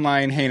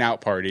online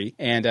hangout party.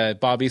 And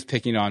Bobby's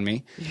picking on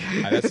me.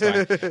 That's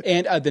fine.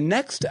 And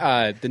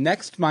the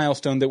next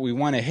milestone that we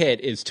want to hit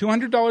is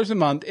 $200 a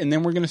month, and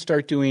then we're going to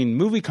start doing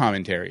movie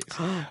commentaries.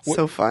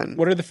 So fun.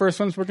 What are the first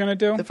ones we're going to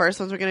do? The first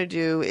ones we're going to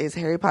do is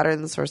Harry Potter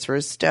and the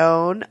Sorcerer's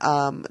Stone,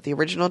 the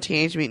original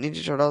Teenage Mutant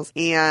Ninja Turtles,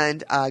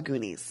 and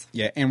Goonies.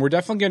 Yeah, and we're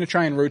definitely going to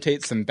try and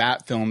rotate some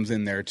Bat films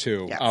in there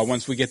too. Yes.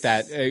 Once we get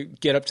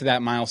up to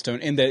that milestone.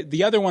 And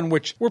the other one,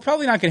 which we're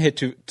probably not going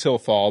to hit till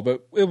fall,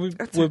 but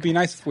it would be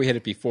nice if we hit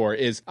it before,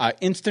 is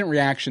instant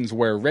reactions,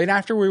 where right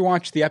after we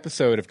watch the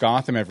episode of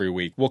Gotham every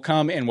week, we'll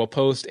come and we'll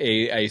post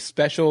a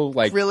special,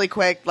 really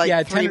quick,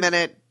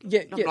 3-minute.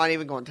 I'm not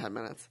even going 10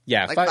 minutes.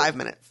 Yeah. 5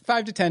 minutes.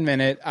 5 to 10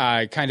 minute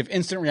kind of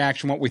instant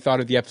reaction, what we thought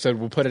of the episode.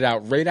 We'll put it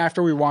out right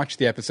after we watch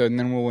the episode, and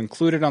then we'll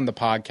include it on the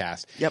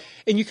podcast. Yep.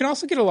 And you can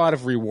also get a lot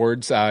of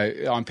rewards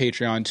on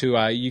Patreon, too.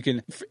 You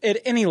can, at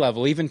any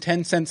level, even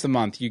 10 cents a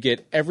month, you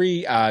get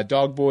every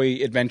Dog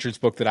Boy Adventures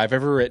book that I've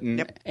ever written.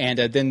 Yep. And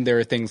then there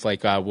are things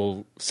like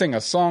we'll sing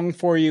a song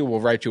for you,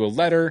 we'll write you a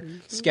letter,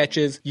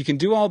 sketches. You can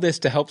do all this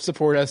to help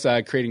support us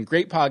creating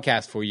great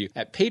podcasts for you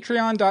at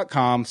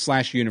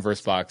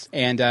patreon.com/universebox.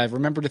 And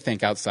remember to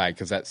think outside,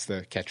 because that's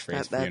the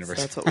catchphrase for Universe.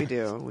 That's what we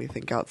do. We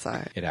think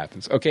outside. It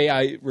happens.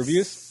 Okay,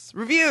 reviews?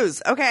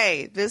 Reviews.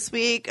 Okay, this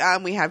week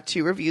we have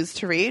 2 reviews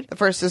to read. The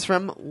first is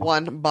from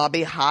one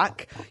Bobby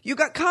Hawk. You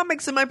got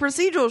comics in my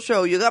procedural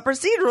show. You got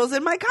procedurals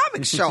in my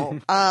comics show.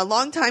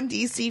 Longtime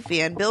DC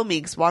fan Bill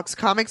Meeks walks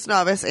comics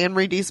novice Anne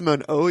Marie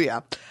DeSimone. Oh yeah.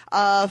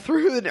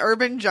 Through an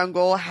urban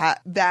jungle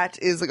that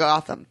is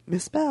Gotham.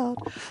 Misspelled.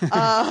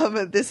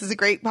 This is a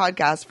great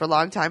podcast for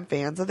longtime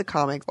fans of the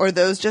comics or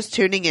those just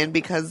tuning in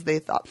because they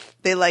thought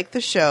they like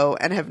the show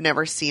and have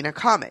never seen a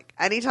comic.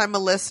 Anytime a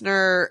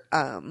listener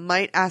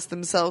might ask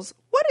themselves,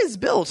 what is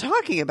Bill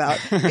talking about?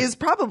 Is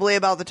probably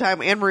about the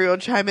time Anne Marie will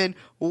chime in,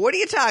 what are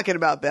you talking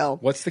about, Bill?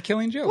 What's the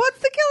killing joke? What's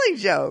the killing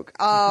joke?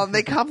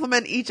 They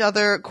complement each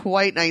other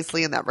quite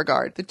nicely in that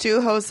regard. The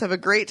 2 hosts have a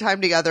great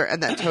time together,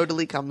 and that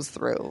totally comes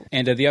through.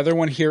 And the other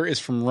one here is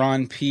from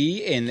Ron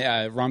P.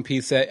 And Ron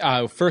P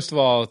said, first of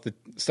all, the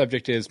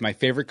subject is my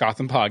favorite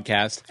Gotham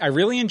podcast. I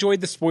really enjoyed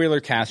the spoiler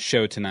cast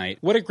show tonight.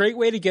 What a great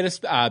way to get us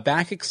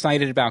back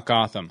excited about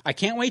Gotham. I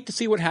can't wait to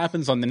see what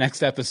happens on the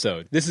next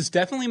episode. This is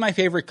definitely my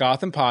favorite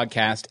Gotham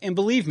podcast, and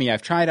believe me,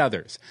 I've tried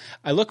others.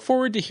 I look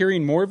forward to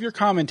hearing more of your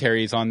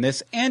commentaries on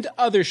this and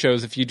other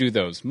shows if you do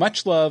those.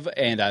 Much love,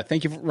 and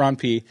thank you, Ron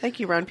P. Thank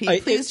you, Ron P.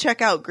 Please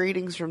check out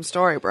Greetings from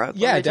Storybrooke.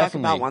 Yeah, we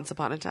definitely. Talk about Once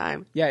Upon a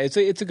Time. Yeah, it's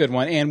a good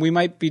one, and we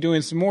might be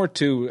doing some more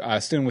too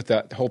soon with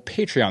the whole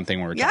Patreon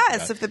thing we're talking about.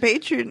 Yes, if the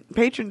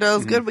patron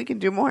does good, we can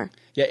do more.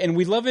 Yeah, and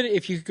we'd love it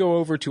if you could go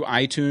over to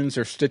iTunes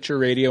or Stitcher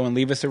Radio and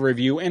leave us a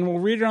review, and we'll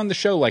read it on the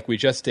show like we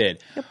just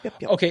did.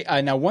 Yep. Okay,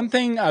 now one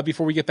thing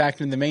before we get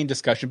back into the main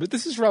discussion, but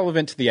this is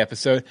relevant to the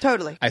episode.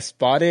 Totally. I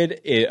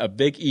spotted a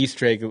big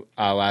Easter egg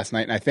last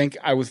night, and I think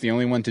I was the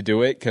only one to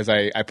do it because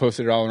I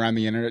posted it all around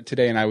the internet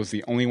today, and I was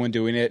the only one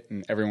doing it,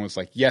 and everyone was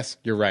like, yes,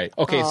 you're right.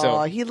 Okay,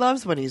 so he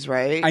loves when he's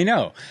right. I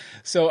know.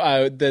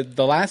 So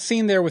the last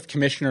scene there with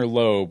Commissioner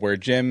Loeb, where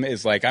Jim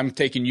is like, I'm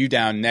taking you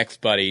down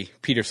next, buddy.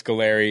 Peter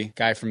Scolari,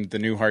 guy from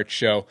the Newhart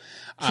show.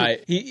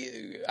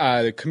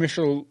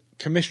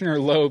 Commissioner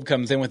Loeb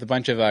comes in with a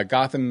bunch of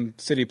Gotham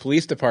City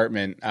Police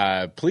Department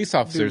police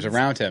officers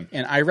around him.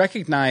 And I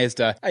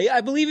recognized,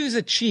 I believe he was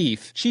a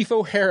Chief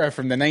O'Hara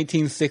from the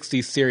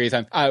 1960s series.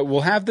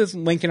 We'll have this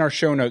link in our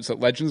show notes at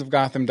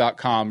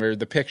legendsofgotham.com, or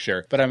the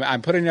picture, but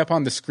I'm putting it up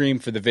on the screen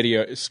for the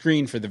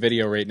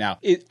video right now.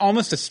 It's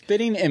almost a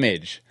spitting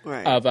image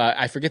of,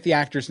 I forget the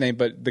actor's name,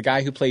 but the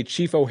guy who played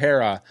Chief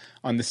O'Hara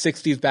on the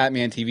 60s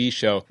Batman TV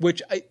show,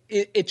 which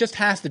it just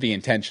has to be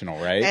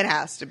intentional, right? It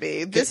has to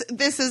be. This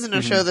isn't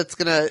a show that's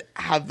going to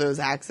have those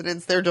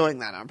accidents. They're doing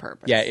that on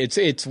purpose. Yeah,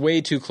 it's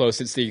way too close.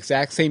 It's the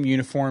exact same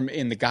uniform,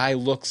 and the guy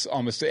looks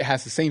it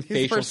has the same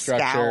facial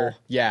structure. Scowl.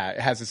 Yeah,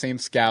 it has the same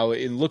scowl.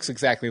 It looks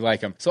exactly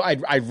like him. So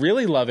I'd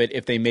really love it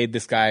if they made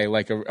this guy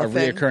like a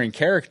reoccurring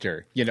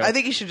character, you know? I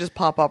think he should just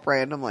pop up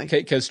randomly.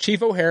 Because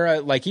Chief O'Hara,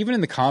 like even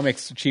in the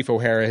comics, Chief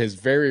O'Hara has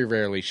very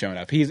rarely shown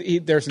up.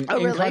 There's an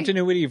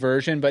in-continuity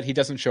version, but he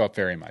doesn't show up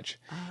very much.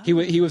 He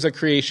was a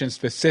creation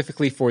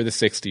specifically for the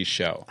 60s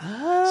show.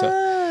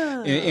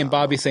 And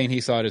Bobby saying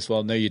he saw it as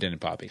well. No, you didn't,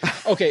 Bobby.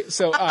 Okay,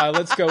 so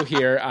let's go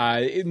here.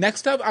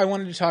 Next up, I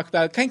wanted to talk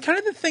about kind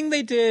of the thing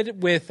they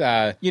did with,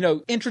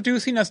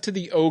 introducing us to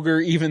the ogre,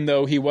 even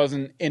though he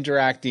wasn't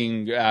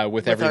interacting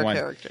with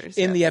everyone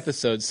in the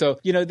episode. So,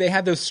 they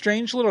had those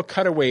strange little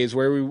cutaways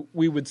where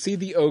we would see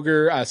the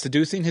ogre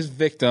seducing his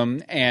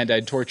victim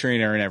and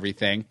torturing her and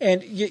everything.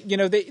 And,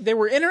 they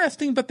were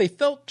interesting, but they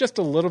felt just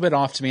a little bit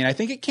off to me. And I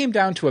think it came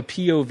down to a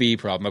POV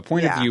problem, a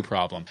point of view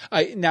problem.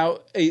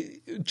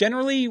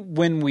 Generally,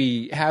 when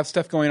we have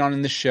stuff going on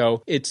in the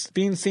show, it's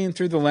being seen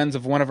through the lens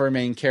of one of our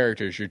main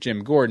characters, your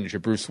Jim Gordons, your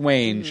Bruce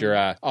Waynes,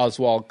 your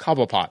Oswald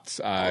Cobblepotts.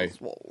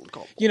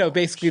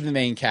 Basically the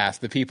main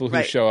cast, the people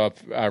who show up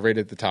right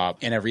at the top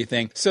and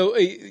everything. So,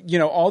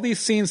 all these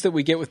scenes that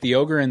we get with the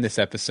ogre in this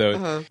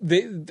episode,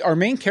 our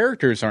main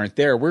characters aren't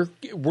there. We're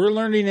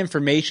learning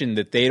information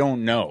that they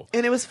don't know.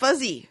 And it was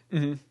fuzzy.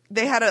 Mm-hmm.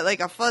 They had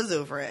a fuzz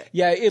over it.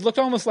 Yeah, it looked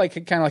almost like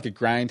kind of like a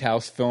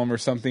Grindhouse film or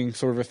something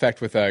sort of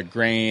effect with a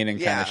grain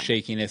and kind of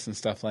shakiness and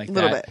stuff like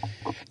that. A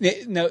little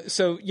bit. No,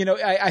 so,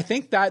 I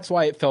think that's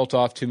why it felt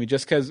off to me,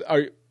 just because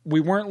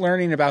we weren't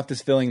learning about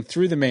this villain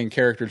through the main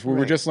characters. We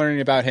were just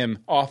learning about him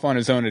off on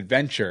his own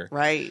adventure.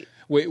 Right.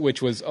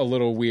 Which was a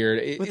little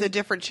weird. With a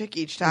different chick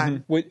each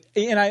time.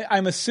 And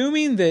I'm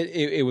assuming that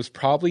it was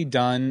probably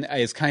done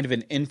as kind of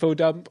an info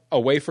dump, a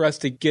way for us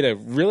to get a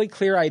really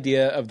clear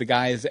idea of the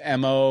guy's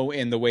MO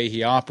and the way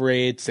he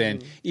operates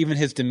and even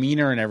his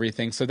demeanor and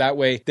everything. So that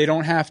way they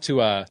don't have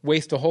to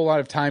waste a whole lot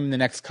of time in the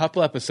next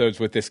couple episodes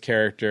with this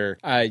character,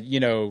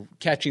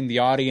 catching the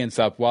audience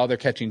up while they're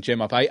catching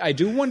Jim up. I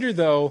do wonder,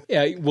 though,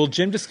 will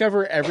Jim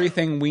discover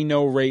everything we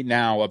know right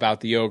now about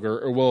the ogre,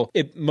 or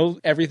will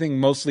everything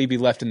mostly be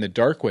left in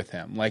the dark with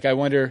him? Like, I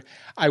wonder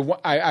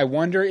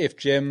if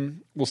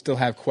Jim will still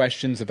have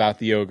questions about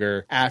the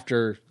ogre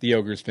after the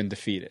ogre's been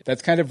defeated.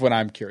 That's kind of what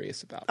I'm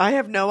curious about. I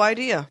have no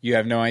idea. You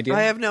have no idea?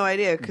 I have no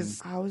idea,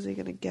 because how is he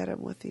going to get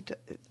him with the...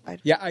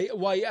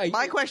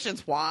 my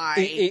question's why.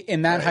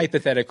 In that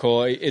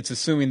hypothetical, it's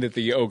assuming that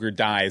the ogre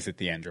dies at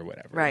the end or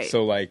whatever. Right.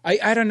 So,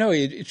 I don't know.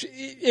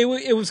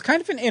 It was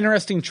kind of an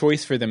interesting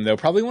choice for them, though.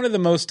 Probably one of the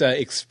most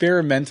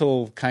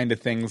experimental kind of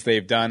things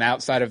they've done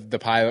outside of the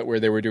pilot, where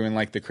they were doing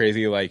the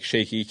crazy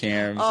shaky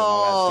cams and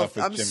all that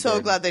stuff. I'm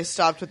so glad they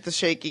stopped with the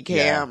shaky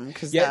cam.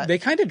 They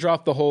kind of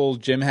dropped the whole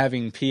Jim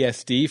having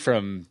PSD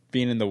from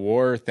being in the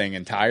war thing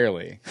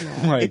entirely.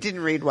 Yeah, it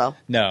didn't read well.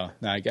 No,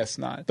 I guess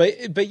not.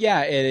 But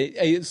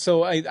yeah,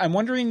 so I'm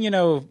wondering,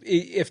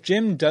 if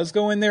Jim does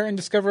go in there and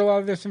discover a lot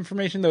of this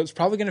information, though it's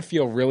probably going to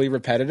feel really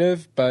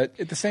repetitive, but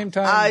at the same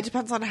time... it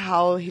depends on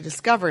how he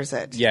discovers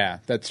it. Yeah,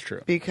 that's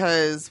true.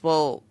 Because,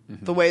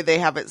 the way they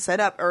have it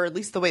set up, or at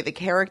least the way the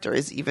character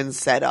is even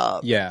set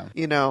up. Yeah.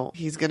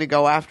 He's going to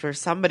go after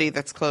somebody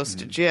that's close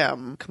to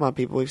Jim. Come on,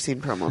 people, we've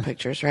seen promo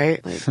pictures, right?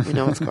 We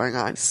know what's going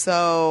on.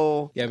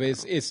 So... Yeah, but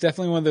it's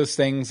definitely one of those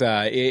things.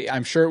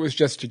 I'm sure it was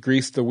just to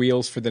grease the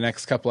wheels for the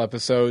next couple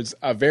episodes.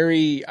 A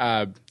very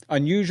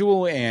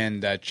unusual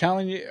and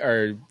challenging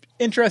or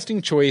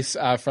interesting choice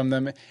from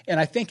them, and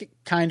I think it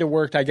kind of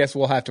worked. I guess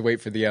we'll have to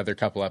wait for the other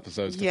couple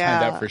episodes to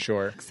find out for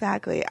sure.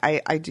 Exactly.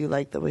 I do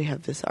like that we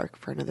have this arc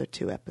for another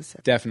 2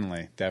 episodes.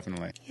 Definitely.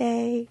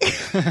 Yay.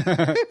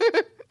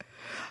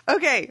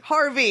 Okay,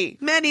 Harvey.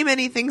 Many,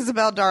 many things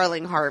about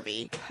darling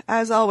Harvey.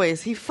 As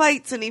always, he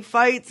fights and he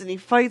fights and he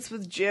fights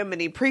with Jim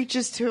and he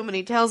preaches to him and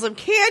he tells him,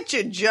 can't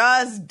you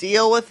just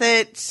deal with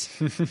it?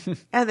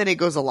 And then he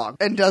goes along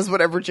and does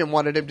whatever Jim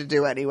wanted him to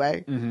do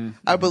anyway.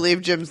 I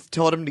believe Jim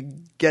told him to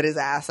get his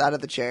ass out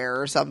of the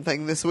chair or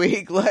something this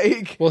week.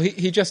 Well,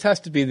 he just has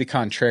to be the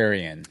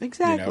contrarian.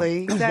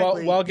 Exactly.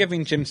 While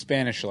giving Jim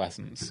Spanish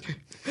lessons.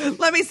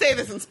 Let me say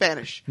this in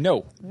Spanish.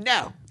 No.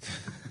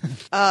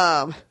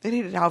 They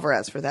needed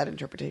Alvarez for that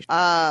interpretation.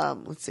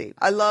 Let's see.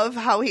 I love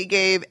how he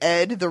gave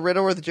Ed the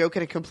riddle or the joke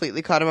and it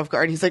completely caught him off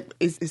guard. He's like,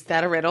 is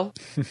that a riddle?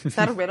 Is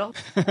that a riddle?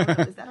 Is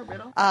that a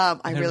riddle?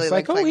 I really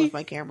like playing with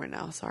my camera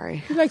now. Sorry.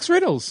 He likes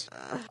riddles.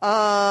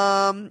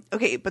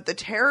 Okay, but the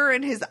terror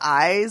in his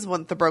eyes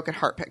went the broken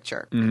heart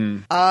picture.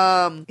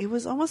 It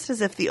was almost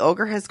as if the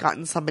ogre has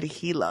gotten somebody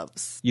he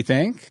loves. You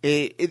think?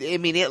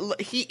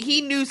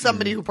 He knew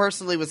somebody who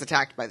personally was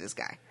attacked by this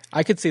guy.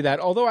 I could see that.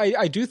 Although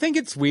I do think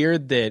it's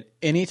weird that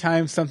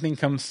anytime something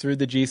comes through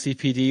the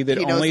GCPD that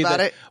he knows only about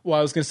it? Well,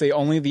 I was going to say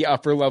only the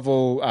upper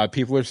level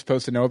people are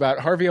supposed to know about.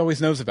 Harvey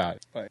always knows about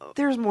it. But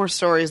there's more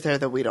stories there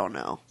that we don't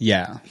know.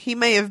 Yeah. He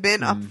may have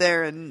been up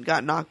there and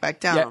got knocked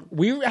back down. Yeah,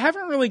 we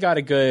haven't really got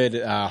a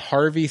good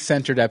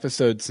Harvey-centered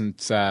episode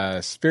since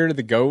Spirit of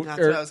the Goat. That's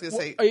what I was going to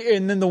say.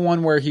 And then the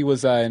one where he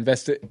was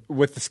invested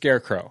with the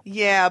Scarecrow.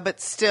 Yeah,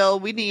 but still,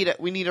 we need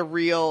a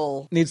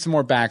real... Need some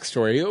more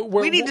backstory.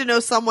 We need to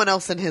know someone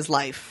else in his his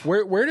life.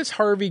 Where does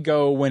Harvey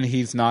go when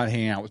he's not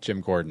hanging out with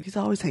Jim Gordon? He's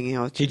always hanging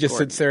out with Jim He just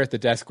Gordon. sits there at the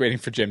desk waiting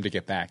for Jim to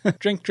get back.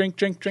 Drink.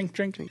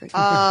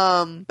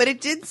 But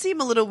it did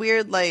seem a little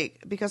weird,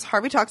 like, because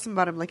Harvey talks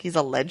about him like he's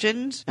a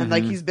legend and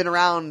like he's been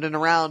around and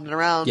around and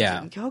around.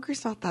 Yeah. And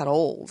Gilger's not that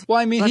old. Well,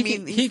 I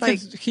mean,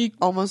 he's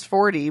almost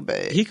 40,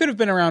 but he could have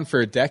been around for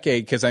a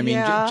decade because, I mean,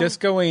 Yeah. just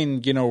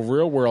going,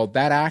 real world,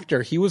 that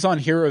actor, he was on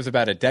Heroes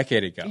about a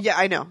decade ago. yeah,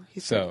 I know.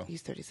 He's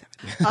 37.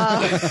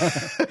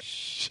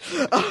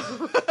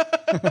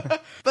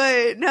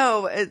 But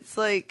no, it's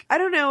like, I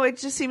don't know. It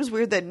just seems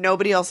weird that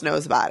nobody else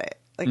knows about it.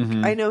 Like,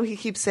 I know he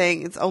keeps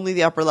saying it's only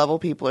the upper level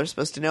people are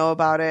supposed to know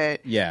about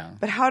it. Yeah.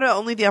 But how do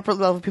only the upper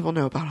level people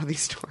know about all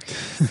these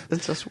stories?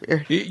 It's just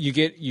weird. You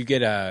get a You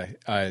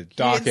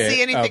docket. didn't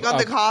see anything on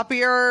the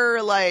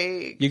copier,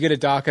 like, You get a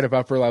docket of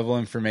upper level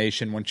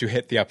information once you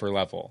hit the upper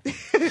level.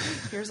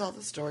 here's all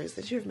the stories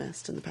that you've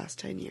missed in the past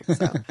 10 years.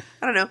 So,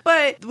 I don't know.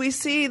 But we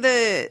see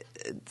the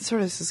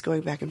sort of this is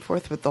going back and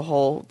forth with the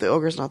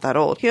ogre's not that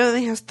old. He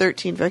only has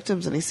 13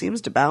 victims and he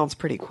seems to bounce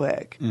pretty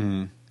quick.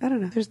 I don't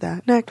know. There's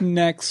that.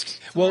 Next.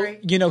 Sorry.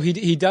 Well,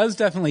 he does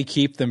definitely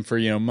keep them for,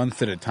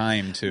 months at a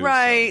time, too.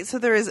 Right. So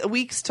there is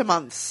weeks to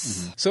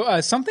months. So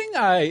something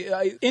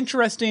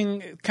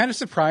interesting, kind of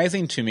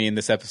surprising to me in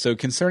this episode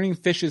concerning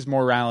Fish's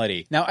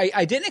morality. Now,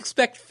 I didn't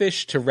expect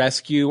Fish to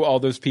rescue all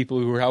those people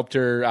who helped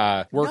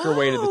her work her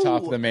way to the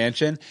top of the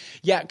mansion.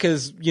 Yeah,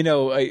 because,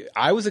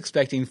 I was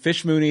expecting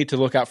Fish Mooney to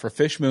look out for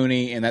Fish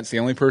Mooney, and that's the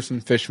only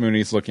person Fish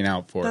Mooney's looking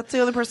out for. That's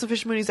the only person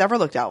Fish Mooney's ever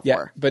looked out Yeah,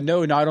 for. but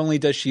no, not only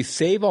does she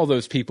save all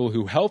those people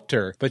who helped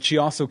her, but she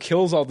also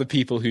kills all the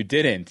people who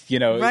didn't,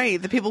 Right.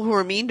 The people who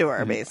were mean to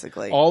her,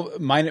 basically. All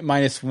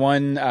minus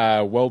one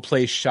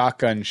well-placed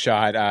shotgun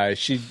shot.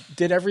 She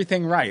did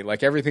everything right.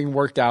 Like, everything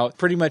worked out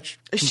pretty much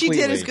completely.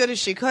 She did as good as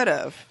she could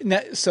have.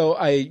 So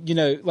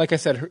like I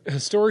said,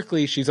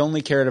 historically, she's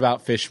only cared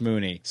about Fish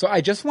Mooney. So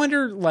I just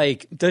wonder,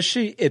 like, does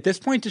she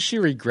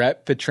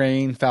regret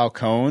betraying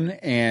Falcone?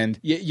 And,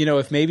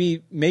 if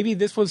maybe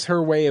this was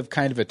her way of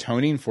kind of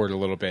atoning for it a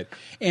little bit.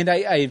 And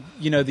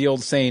the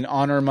old saying,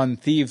 honor among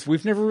thieves,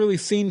 we've never really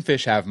seen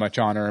Fish have much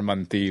honor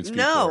among thieves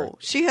before. No,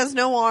 she has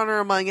no honor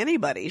among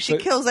anybody. She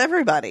kills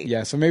everybody.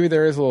 Yeah, so maybe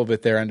there is a little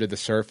bit there under the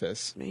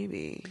surface.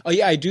 Maybe. Oh,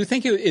 yeah, I do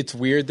think it's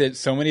weird that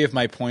so many of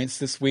my points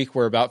this week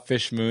were about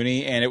Fish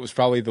Mooney, and it was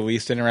probably the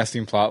least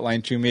interesting plot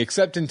line to me,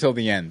 except until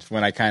the end,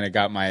 when I kind of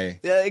got my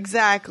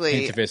Exactly.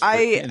 hint of It's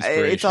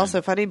inspiration.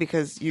 also funny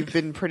because you've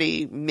been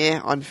pretty meh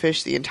on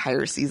Fish the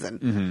entire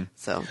season.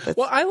 So that's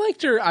Well, I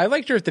liked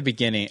her at the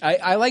beginning.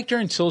 I liked her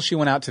until she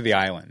went out to the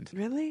island.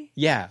 really.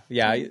 Yeah.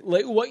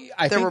 Like,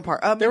 I There think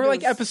were there were it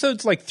like was-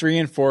 episodes like 3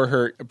 and 4.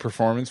 Her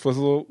performance was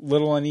a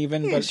little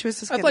uneven, Yeah, but she was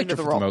just I getting liked into her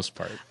the for role. the most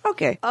part.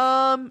 Okay.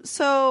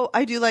 So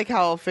I do like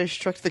how Fish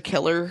took the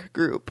killer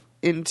group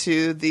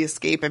into the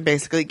escape and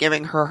basically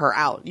giving her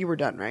out. You were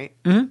done, right?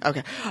 Mm-hmm.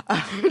 Okay.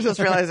 I just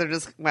realized I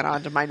just went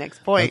on to my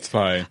next point. That's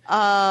fine.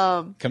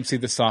 Come see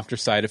the softer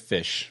side of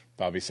Fish,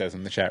 Bobby says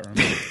in the chat room.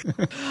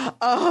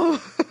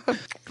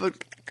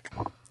 But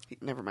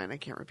never mind, I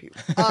can't repeat.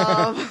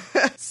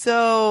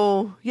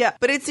 So yeah,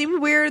 but it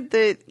seemed weird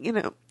that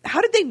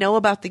how did they know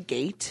about the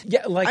gate?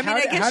 Yeah, like I mean,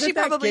 I guess she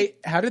probably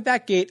how did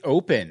that gate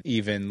open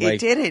even? Like, it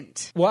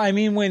didn't. Well, I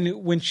mean,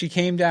 when she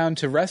came down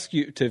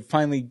to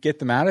finally get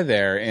them out of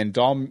there, and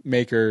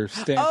Dollmaker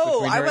stands between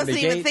her I and wasn't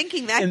the even gate,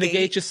 thinking that and the gate.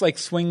 gate just like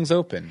swings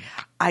open.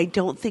 I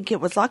don't think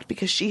it was locked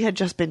because she had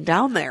just been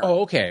down there.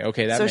 Oh, okay,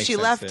 that so makes she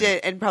sense left then.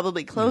 it and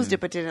probably closed it,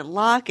 but didn't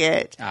lock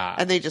it,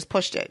 and they just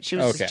pushed it. She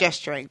was Okay. just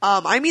gesturing.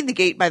 I mean the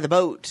gate by the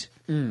boat.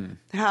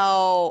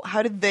 How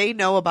did they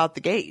know about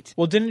the gate?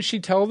 Well, didn't she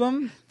tell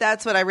them?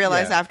 That's what I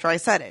realized Yeah. after I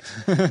said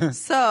it.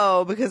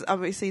 So, because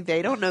obviously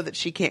they don't know that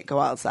she can't go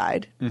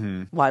outside.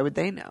 Why would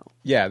they know?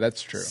 Yeah,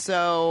 that's true.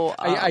 So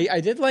I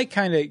did like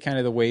kind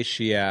of the way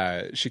she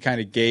kind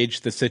of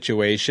gauged the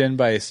situation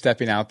by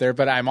stepping out there,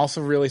 but I'm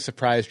also really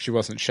surprised she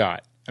wasn't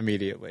shot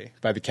immediately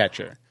by the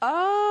catcher.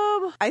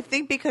 I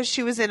think because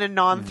she was in a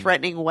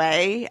non-threatening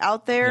way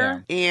out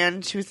there,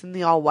 and she was in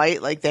the all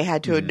white, like they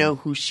had to know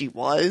who she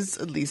was,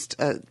 at least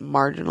a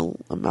marginal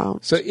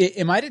amount. So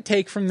am I to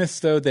take from this,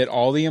 though, that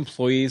all the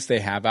employees they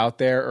have out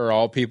there are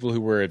all people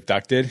who were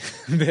abducted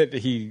that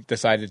he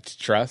decided to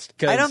trust?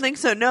 I don't think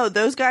so. No,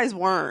 those guys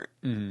weren't.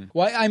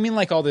 Well, I mean,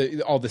 like all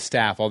the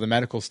staff, all the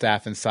medical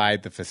staff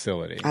inside the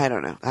facility. I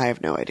don't know. I have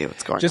no idea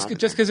what's going on. Just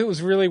because it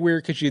was really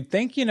weird, because you'd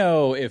think,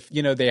 if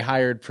they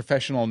hired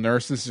professional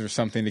nurses or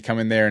something to come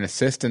in there and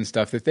assist and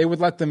stuff, that they would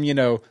let them,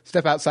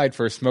 step outside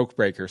for a smoke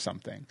break or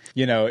something,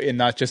 and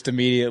not just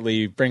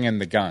immediately bring in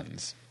the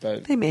guns.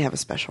 But They may have a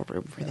special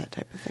room for that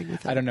type of thing.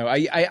 With I don't know.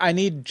 I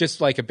need just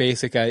like a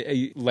basic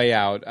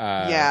layout.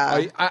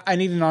 I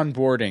need an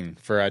onboarding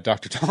for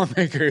Dr.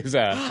 Dollmaker's.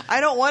 I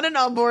don't want an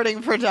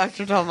onboarding for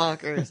Dr. Dollmaker.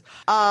 bonkers.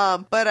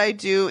 But I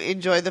do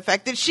enjoy the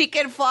fact that she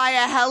can fly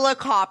a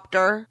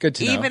helicopter. Good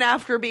to know. Even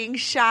after being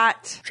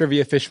shot.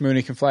 Trivia: Fish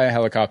Mooney can fly a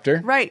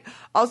helicopter. Right.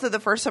 Also, the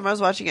first time I was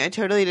watching it, I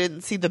totally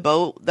didn't see the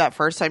boat. That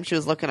first time she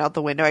was looking out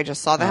the window, I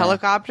just saw the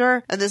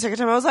helicopter. And the second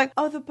time I was like,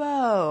 oh, the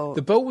boat.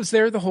 The boat was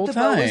there the whole The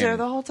time. boat was there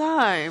the whole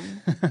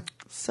time.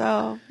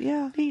 So,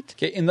 yeah, neat.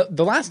 Okay, and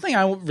the last thing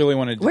I really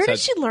wanted to Where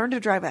touch, did she learn to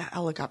drive a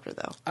helicopter,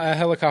 though? a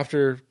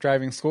helicopter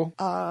driving school.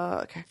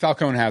 Okay.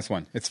 Falcone has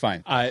one. It's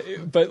fine.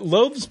 But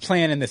Loeb's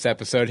plan in this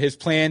episode, his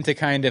plan to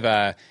kind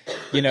of,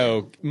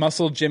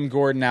 muscle Jim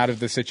Gordon out of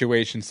the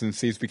situation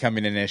since he's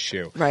becoming an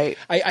issue. Right.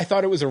 I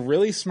thought it was a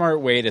really smart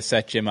way to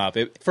set Jim up.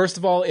 First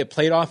of all, it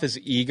played off his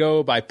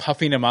ego by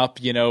puffing him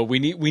up. You know, we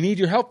need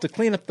your help to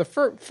clean up the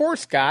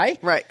force, guy.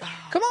 Right.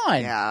 Come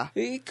on. Yeah.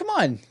 Come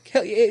on.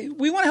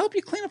 We want to help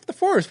you clean up the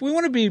force. We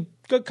want to be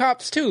good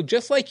cops too,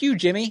 just like you,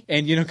 Jimmy.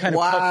 And, kind of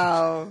Wow.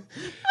 I want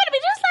to be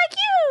just like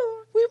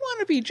you. we want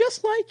to be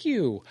just like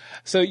you.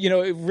 So,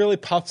 it really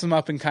puffs him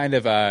up and kind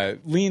of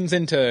leans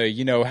into,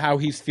 how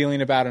he's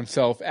feeling about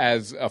himself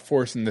as a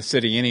force in the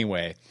city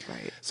anyway.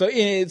 Right. So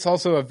it's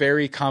also a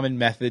very common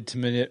method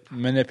to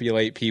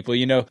manipulate people.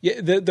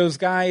 Those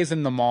guys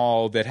in the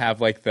mall that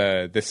have like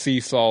the sea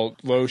salt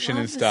lotion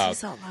Love and the stuff. sea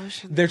salt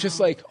lotion, They're though. just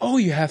like, oh,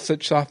 you have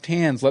such soft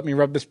hands. Let me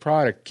rub this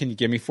product. Can you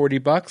give me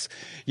 $40?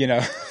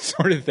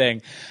 Sort of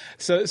thing.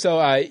 So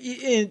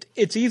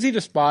it's easy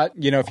to spot,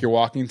 if you're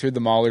walking through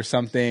the mall or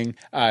something,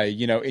 and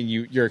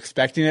you're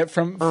expecting it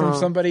from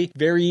somebody.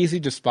 Very easy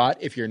to spot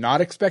if you're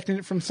not expecting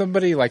it from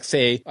somebody, like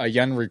say a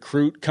young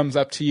recruit comes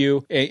up to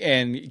you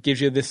and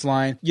gives you this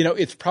line,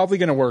 it's probably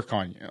going to work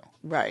on you.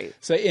 Right.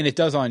 So, and it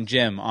does on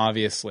Jim,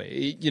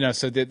 obviously,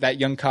 so that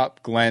young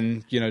cop,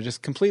 Glenn,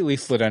 just completely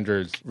slid under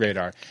his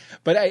radar.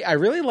 But I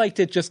really liked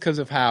it just because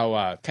of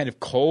how kind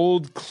of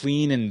cold,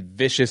 clean, and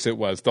vicious it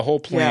was, the whole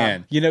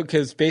plan.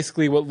 Because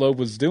basically what Loeb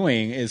was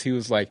doing is he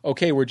was like,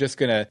 okay, we're just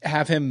going to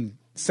have him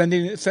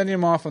sending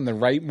him off on the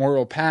right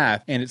moral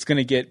path, and it's going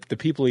to get the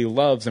people he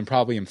loves and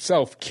probably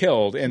himself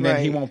killed, and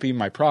then he Right. won't be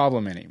my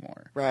problem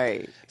anymore.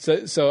 Right.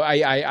 So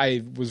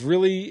I was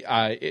really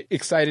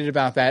excited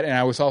about that, and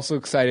I was also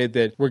excited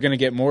that we're going to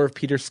get more of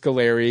Peter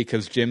Scolari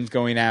because Jim's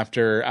going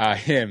after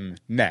him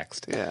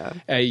next. Yeah.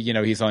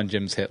 He's on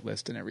Jim's hit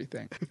list and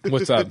everything.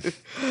 What's up?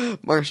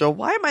 Marshall,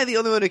 why am I the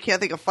only one who can't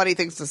think of funny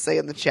things to say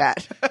in the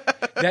chat?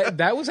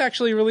 that was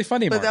actually really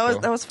funny, But Marco.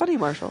 that was funny,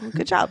 Marshall.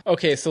 Good job.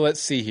 Okay, so let's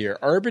see here.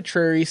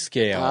 Arbitrary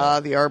scale.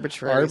 The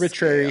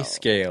arbitrary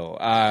scale.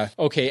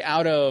 Okay,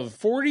 out of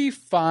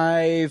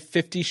 45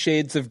 50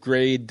 Shades of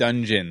Grey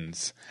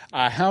dungeons,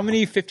 how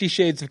many 50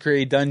 Shades of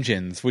Grey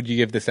dungeons would you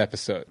give this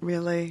episode?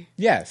 Really?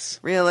 Yes.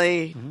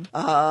 Really?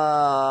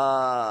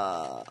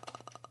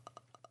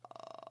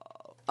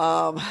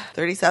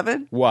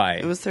 37? Why?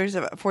 It was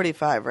 37.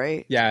 45,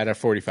 right? Yeah, out of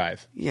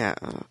 45. Yeah.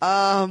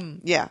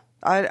 Yeah.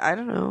 I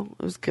don't know.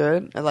 It was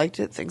good. I liked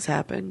it. Things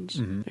happened.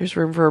 Mm-hmm. There's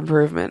room for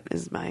improvement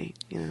is my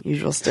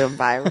usual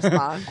standby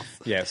response.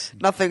 Yes.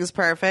 Nothing's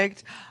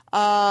perfect.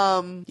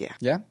 Yeah.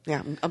 Yeah?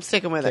 Yeah. I'm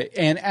sticking with it.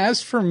 And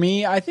as for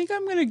me, I think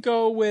I'm going to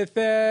go with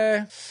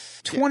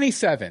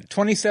 27.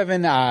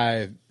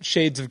 27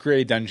 Shades of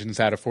Grey dungeons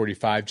out of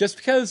 45. Just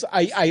because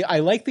I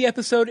like the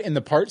episode and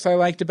the parts I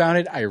liked about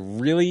it, I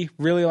really,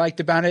 really liked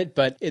about it.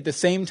 But at the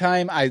same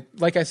time, I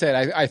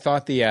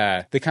thought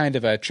the kind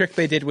of a trick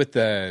they did with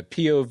the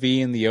POV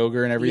and the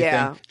ogre and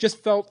everything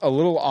just felt a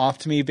little off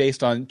to me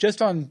based on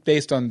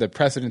the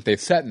precedent they've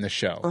set in the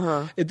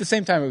show. At the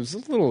same time, it was a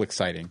little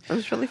exciting. It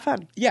was really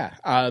fun. Yeah,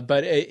 I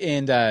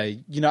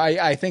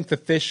think the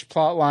fish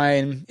plot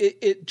line,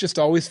 it just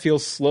always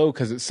feels slow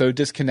because it's so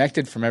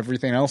disconnected from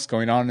everything else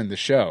going on in the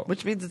show.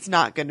 Which means it's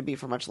not going to be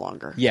for much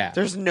longer. Yeah.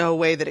 There's no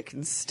way that it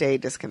can stay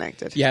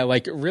disconnected. Yeah,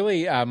 like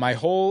really, my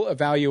whole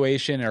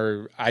evaluation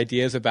or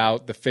ideas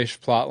about the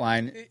fish plot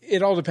line,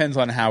 it all depends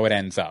on how it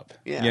ends up,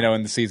 Yeah.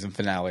 in the season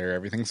finale or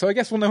everything. So I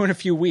guess we'll know in a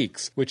few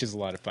weeks, which is a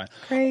lot of fun.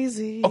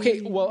 Crazy.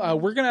 Okay, well,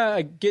 we're going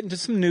to get into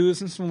some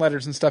news and some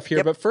letters and stuff here.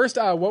 Yep. But first,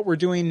 what we're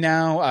doing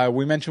now,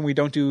 we mentioned we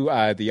don't do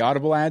the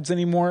Audible ads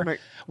anymore. Right.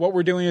 What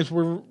we're doing is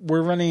we're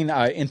running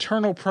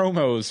internal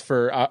promos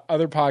for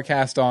other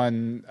podcasts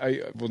on,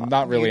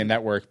 not really a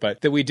network,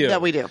 but that we do.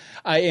 That we do.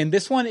 And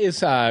this one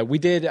is, we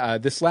did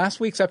this last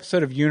week's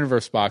episode of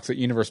Universe Box at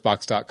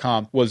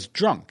universebox.com was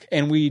Drunk.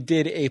 And we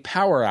did a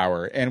power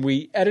hour. And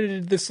we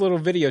edited this little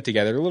video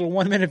together, a little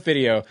 1-minute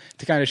video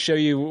to kind of show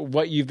you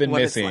what you've been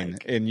What it's missing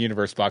like. in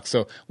Universe Box.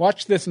 So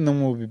watch this and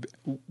then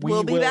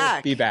We'll be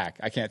back. Be back.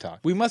 I can't talk.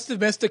 We must have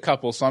missed a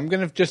couple, so I'm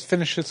going to just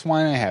finish this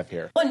one I have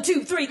here. 1,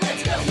 2, 3,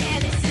 let's go. Yeah,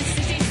 this is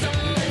 60 song.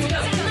 Let's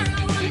go.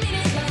 Number 1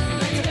 minute long.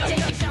 Let's go. Take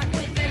a shot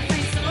with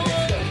every song.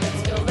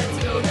 Let's go. Let's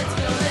go. Let's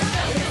go. Let's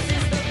go. This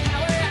is the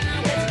power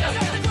hour. Let's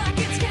go. The clock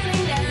is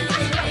counting down.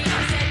 Ready to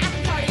set the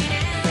party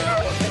now.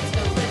 Let's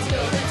go. Let's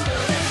go. Let's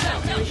go. Let's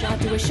go.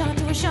 Do a shot.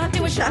 Do a shot.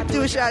 Do a shot.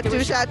 Do a shot. Do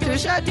a shot. Do a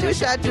shot. Do a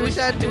shot. Do a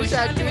shot. Do a shot. Do a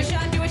shot. Do a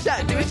shot. Do a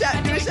shot. Do a shot. Do a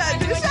shot. Do a shot.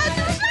 Do a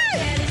shot.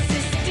 Yeah, this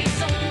is 60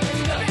 song.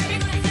 Let's go. Grab your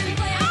glass and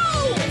play.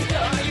 Oh, let's go.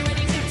 Are you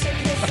ready to take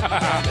this on?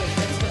 Let's go.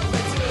 Let's go.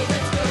 Let's go.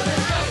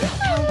 Let's go.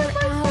 Power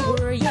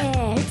hour. Yeah.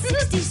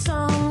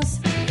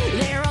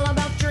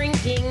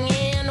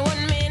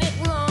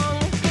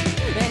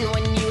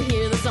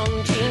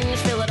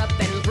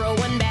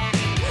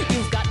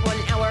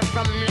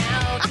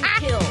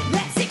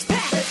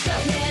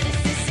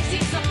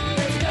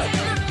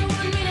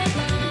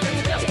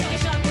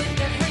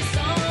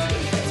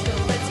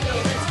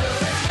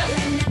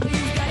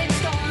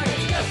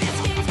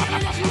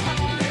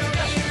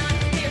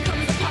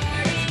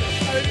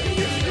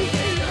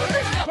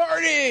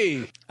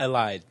 I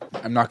lied.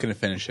 I'm not going to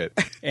finish it.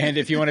 And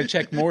if you want to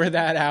check more of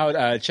that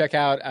out, check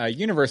out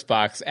Universe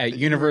Box at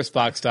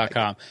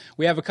universebox.com.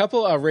 We have a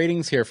couple of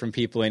ratings here from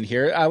people in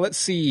here. Let's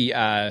see.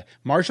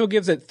 Marshall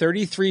gives it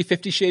 33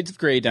 50 Shades of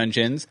Grey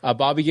dungeons.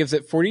 Bobby gives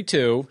it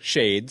 42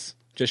 shades.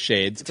 Just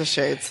shades. Just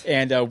shades.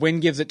 And Wynn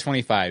gives it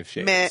 25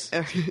 shades.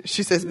 Meh.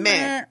 She says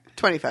meh.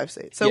 25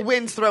 shades. So Yeah.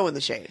 Wynn's throwing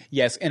the shade.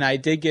 Yes, and I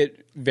did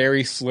get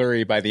very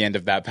slurry by the end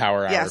of that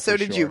power hour. Yeah, so for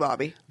did sure. you,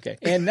 Bobby. Okay,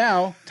 and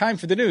now time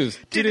for the news.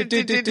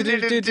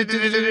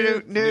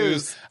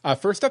 News.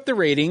 First up, the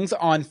ratings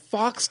on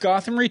Fox.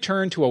 Gotham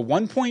returned to a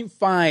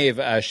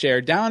 1.5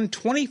 share, down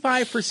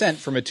 25%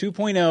 from a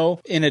 2.0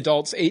 in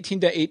adults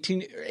 18 to 18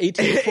 to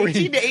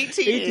 18 to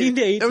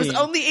 18. There was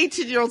only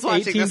 18-year-olds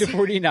watching 18 this. to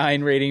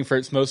 49 rating for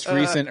its most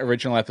recent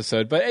original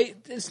episode, but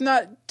it's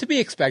not to be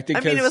expected. I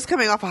mean, it was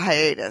coming off a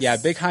hiatus. Yeah,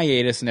 big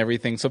hiatus and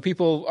everything, so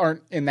people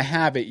aren't in the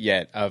habit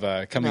yet of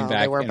coming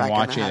back and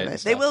watching it. and They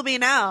stuff. will be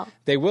now.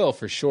 They will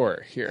for sure.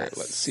 Here,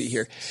 let's see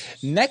here.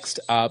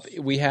 Next up,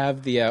 we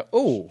have the.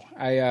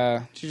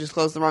 Did you just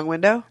close the wrong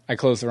window? I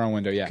closed the wrong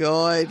window. Yeah.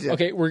 Good.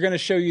 Okay, we're going to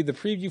show you the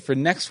preview for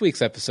next week's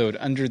episode,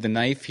 Under the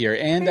Knife. Here,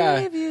 and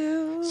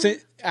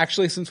Preview.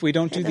 actually, since we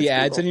don't do the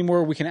that's ads Google.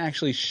 anymore, we can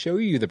actually show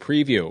you the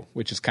preview,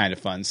 which is kind of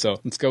fun. So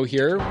let's go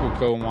here. We'll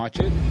go and watch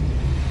it.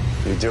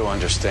 You do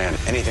understand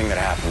anything that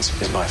happens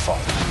is my fault.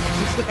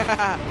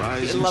 I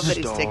love that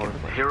he's taking.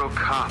 Hero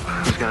cop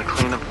who's gonna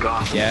clean up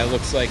Gotham. Yeah, it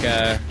looks like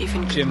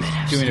Jim's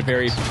doing a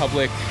very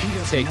public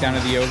takedown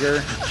of the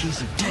ogre.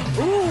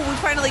 Ooh, we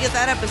finally get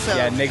that episode.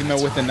 Yeah,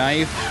 Enigma with the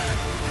knife.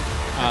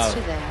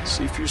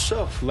 See for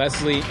yourself.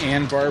 Leslie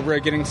and Barbara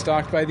getting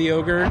stalked by the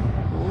ogre.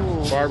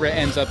 Barbara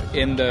ends up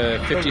in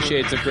the 50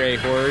 Shades of Grey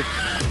horde.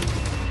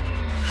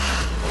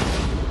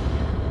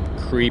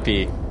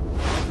 Creepy.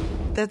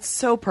 That's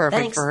so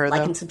perfect Thanks, for her,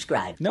 like though. and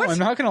subscribe. No, I'm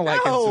not going to like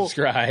No. and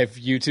subscribe.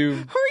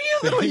 YouTube. Who are you,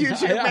 little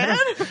YouTube man?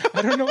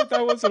 I don't know what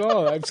that was at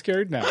all. I'm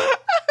scared now.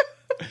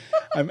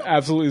 I'm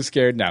absolutely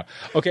scared now.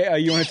 Okay,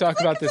 you want to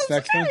talk about this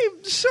next one?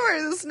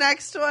 Sure, this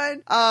next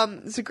one.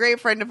 It's a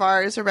great friend of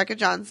ours, Rebecca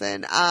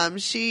Johnson.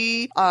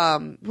 She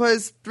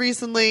was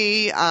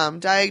recently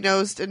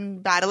diagnosed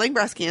and battling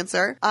breast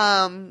cancer.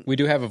 We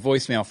do have a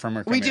voicemail from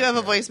her. We do have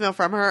a voicemail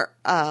from her,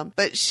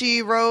 but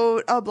she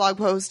wrote a blog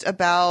post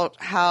about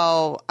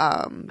how,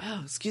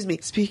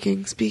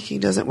 speaking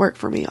doesn't work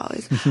for me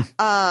always.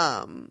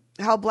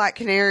 How Black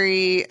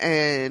Canary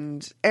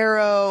and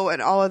Arrow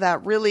and all of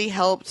that really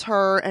helped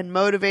her and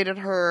motivated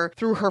her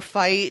through her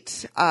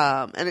fight.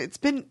 And it's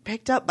been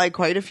picked up by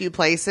quite a few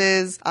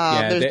places.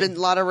 There's been a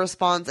lot of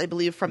response, I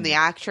believe, from the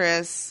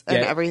actress and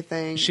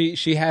everything.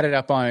 She had it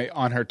up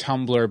on her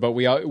Tumblr, but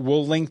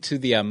we'll link to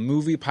the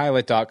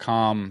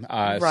moviepilot.com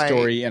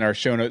story in our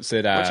show notes.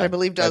 Which I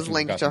believe does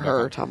link to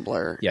her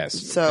Tumblr. Yes.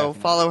 So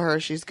definitely. follow her.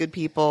 She's good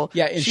people.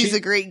 Yeah, and she's a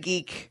great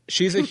geek.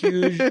 She's a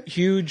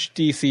huge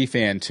DC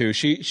fan too.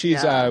 She's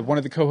one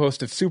of the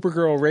co-hosts of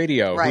Supergirl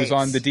Radio, Right. who's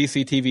on the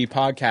DC TV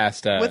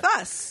podcast With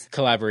us.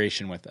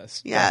 collaboration with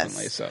us. Yes.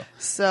 Definitely.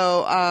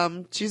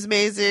 So she's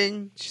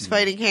amazing. She's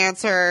fighting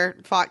cancer,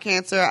 fought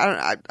cancer.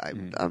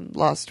 I'm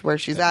lost where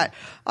she's at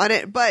on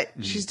it, but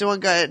she's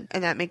doing good,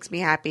 and that makes me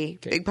happy.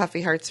 Big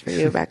puffy hearts for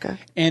you, Becca.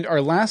 And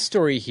our last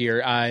story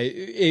here,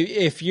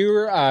 if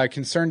you're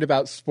concerned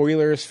about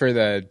spoilers for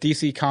the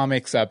DC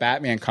Comics,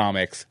 Batman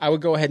comics, I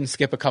would go ahead and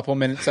skip a couple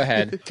minutes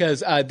ahead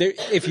because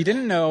if you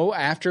didn't know,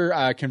 after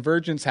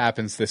Convergence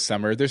happens this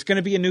summer, there's going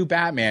to be a new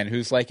Batman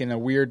who's like in a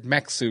weird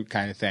mech suit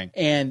kind of thing.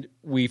 And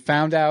we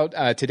found out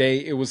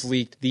today it was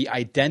leaked the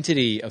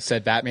identity of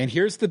said Batman.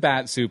 Here's the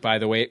bat suit, by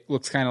the way. It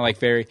looks kind of like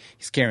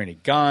he's carrying a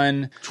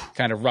gun,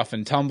 kind of rough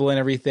and tumble and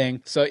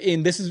everything. So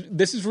this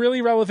is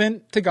really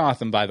relevant to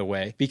Gotham, by the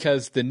way,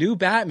 because the new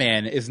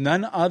Batman is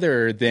none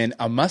other than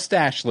a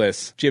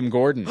mustacheless Jim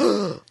Gordon.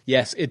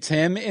 Yes, it's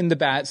him in the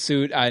bat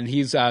suit, and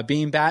he's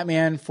being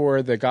Batman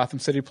for the Gotham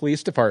City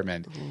Police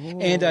Department.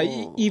 And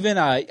even,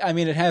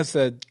 it has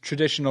the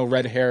traditional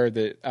red hair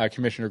that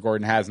Commissioner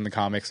Gordon has in the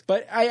comics,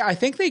 but I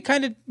think they kind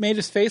of made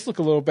his face look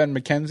a little Ben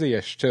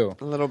McKenzie-ish too.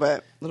 A little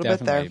bit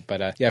Definitely.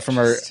 there. But from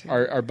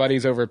our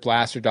buddies over at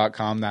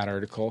Blaster.com, that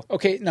article.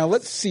 Okay, now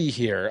let's see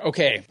here.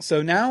 Okay,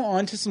 so now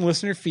on to some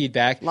listener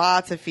feedback.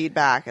 Lots of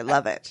feedback. I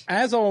love it.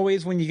 As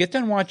always, when you get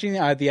done watching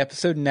the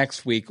episode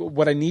next week,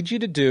 what I need you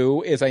to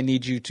do is I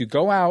need you to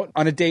go out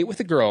on a date with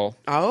a girl.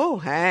 Oh,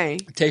 hey.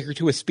 Take her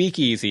to a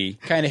speakeasy,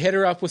 kind of hit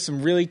her up with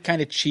some really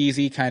kind of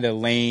cheesy, kind of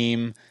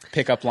lame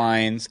pickup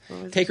lines.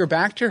 Take her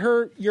back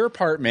to your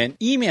apartment.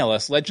 Email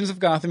us,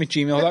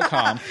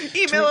 legendsofgotham@gmail.com.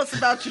 Email us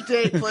about your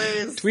date,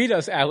 please. Tweet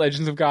us at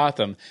Legends of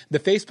Gotham. The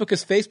Facebook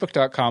is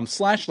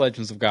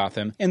facebook.com/Legends of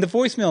Gotham. And the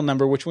voicemail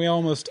number, which we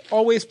almost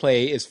always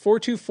play, is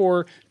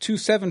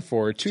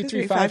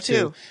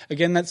 424-274-2352.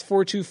 Again, that's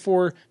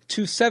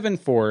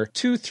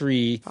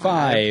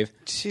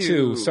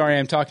 424-274-2352. Sorry,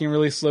 I'm talking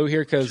really slow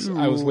here because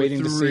I was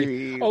waiting to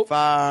see.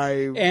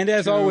 And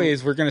as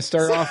always, we're going to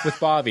start off with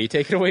Bobby.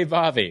 Take it away,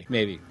 Bobby.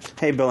 Maybe.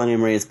 Hey, Bill and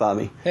Amory, it's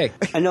Bobby. Hey.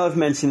 I know I've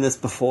mentioned this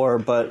before,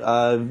 but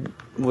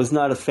was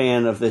not a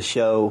fan of this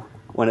show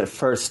when it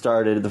first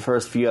started. The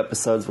first few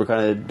episodes were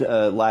kind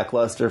of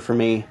lackluster for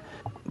me.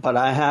 But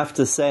I have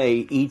to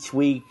say, each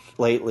week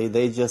lately,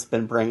 they've just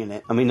been bringing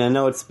it. I mean, I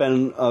know it's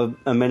been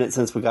a minute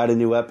since we got a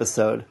new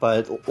episode,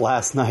 but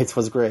last night's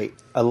was great.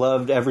 I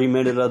loved every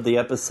minute of the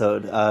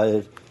episode.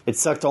 It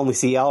sucked to only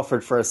see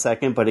Alfred for a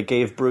second, but it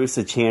gave Bruce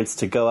a chance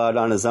to go out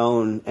on his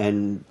own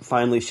and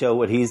finally show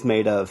what he's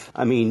made of.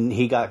 I mean,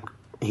 he got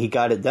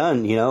it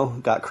done, you know,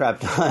 got crap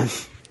done.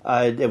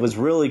 It was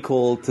really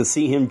cool to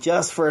see him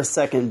just for a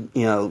second,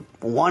 you know,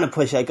 want to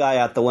push that guy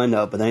out the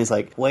window, but then he's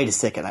like, wait a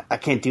second, I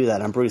can't do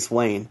that, I'm Bruce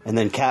Wayne. And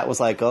then Kat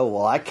was like, oh,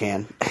 well, I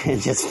can, and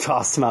just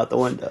tossed him out the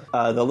window.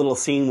 The little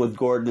scene with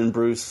Gordon and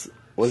Bruce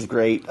was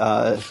great,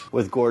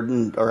 with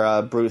Gordon,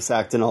 or Bruce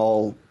acting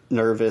all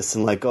nervous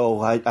and like,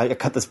 oh, I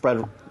cut this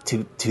bread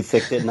too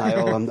thick, didn't I?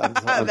 Oh, I'm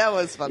That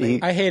was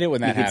funny. I hate it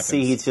when that happens. You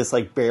can see he's just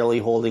like barely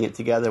holding it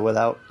together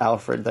without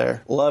Alfred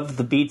there. Loved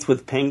the beats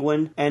with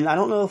Penguin, and I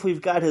don't know if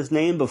we've got his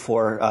name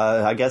before.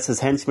 I guess his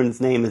henchman's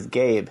name is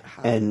Gabe,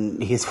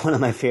 and he's one of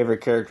my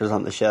favorite characters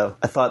on the show.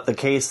 I thought the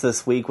case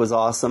this week was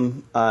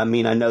awesome. I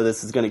mean, I know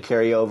this is going to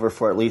carry over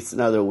for at least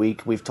another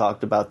week. We've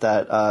talked about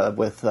that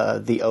with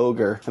the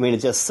Ogre. I mean, it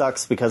just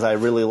sucks because I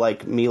really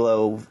like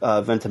Milo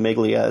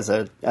Ventimiglia as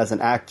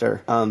an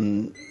actor.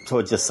 So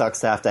it just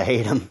sucks to have to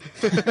hate him.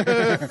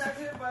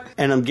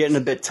 And I'm getting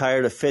a bit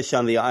tired of Fish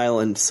on the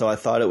Island, so I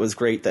thought it was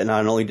great that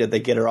not only did they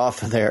get her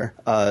off of there,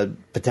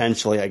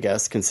 potentially, I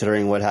guess,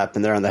 considering what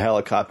happened there on the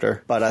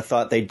helicopter, but I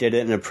thought they did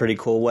it in a pretty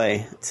cool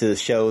way to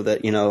show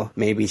that, you know,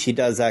 maybe she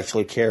does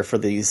actually care for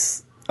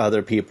these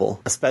other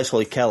people,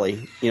 especially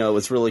Kelly. You know, it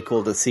was really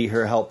cool to see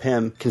her help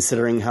him,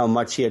 considering how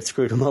much he had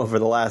screwed him over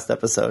the last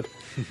episode.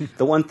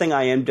 The one thing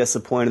I am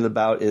disappointed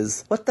about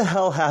is, what the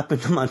hell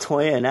happened to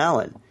Montoya and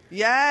Allen?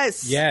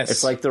 Yes.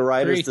 It's like the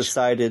writers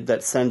decided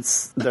that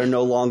since they're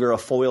no longer a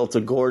foil to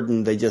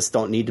Gordon, they just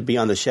don't need to be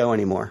on the show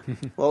anymore.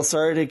 Well,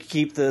 sorry to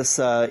keep this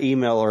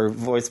email or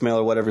voicemail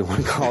or whatever you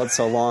want to call it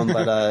so long,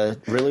 but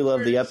really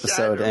love the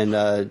episode, and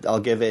I'll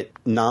give it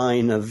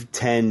 9 of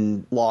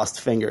 10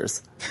 lost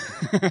fingers.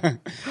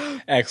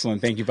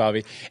 Excellent. Thank you,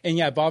 Bobby. And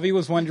yeah, Bobby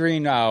was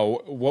wondering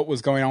what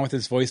was going on with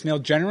his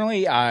voicemail.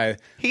 Generally,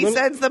 he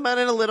sends them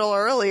in a little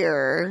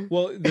earlier.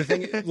 Well, the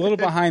thing, a little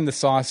behind the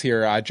sauce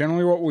here.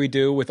 Generally, what we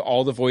do with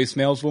all the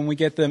voicemails when we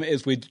get them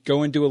is we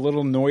go and do a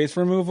little noise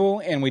removal,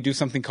 and we do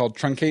something called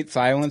truncate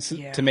silence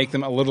to make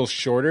them a little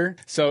shorter.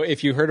 So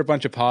if you heard a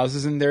bunch of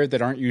pauses in there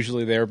that aren't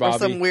usually there, Bobby, or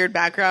some weird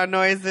background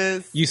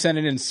noises, you sent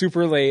it in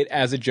super late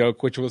as a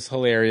joke, which was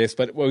hilarious.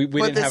 But we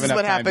didn't have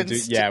enough time to do.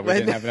 Yeah, we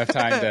didn't have enough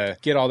time to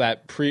get all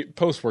that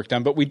post work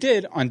done. But we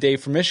did on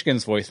Dave from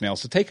Michigan's voicemail.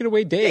 So take it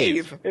away,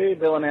 Dave. Hey,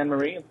 Bill and Anne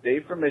Marie, it's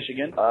Dave from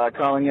Michigan,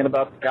 calling in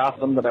about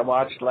Gotham that I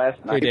watched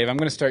last night. Hey, Dave, I'm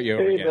going to start you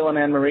over again. Hey, Bill and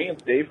Anne Marie,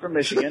 it's Dave from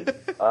Michigan,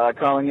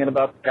 calling in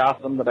about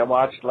Gotham that I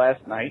watched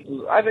last night.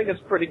 I think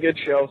it's a pretty good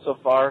show so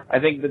far. I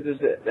think that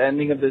the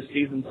ending of this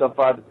season so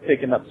far is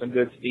picking up some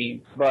good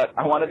steam. But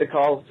I wanted to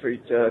call for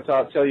you to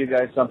tell you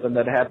guys something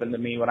that happened to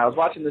me. When I was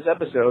watching this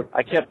episode,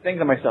 I kept thinking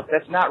to myself,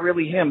 that's not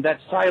really him,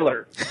 that's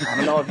Siler. I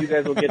don't know if you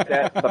guys will get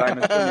that, but I'm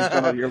assuming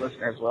some of your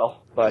listeners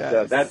will.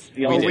 But that's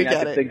the only thing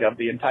I could think of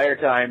the entire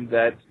time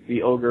that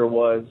the Ogre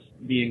was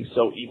being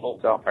so evil.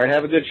 So, all right,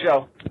 have a good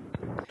show.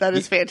 That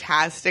is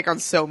fantastic on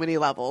so many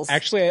levels.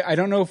 Actually, I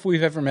don't know if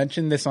we've ever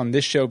mentioned this on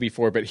this show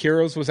before, but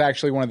Heroes was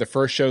actually one of the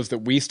first shows that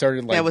we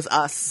started it was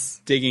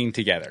us digging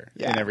together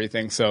and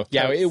everything. So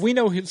we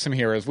know some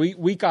Heroes.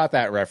 We got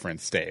that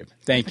reference, Dave.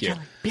 Thank you.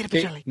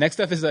 Okay,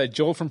 next up is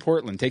Joel from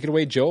Portland. Take it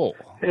away, Joel.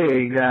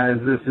 Hey guys,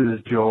 this is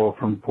Joel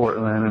from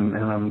Portland,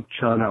 and I'm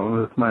chilling out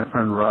with my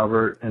friend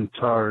Robert and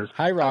Tars.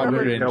 Hi,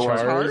 Robert and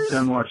Tars.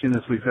 I'm watching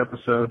this week's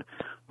episode,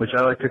 which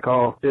I like to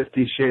call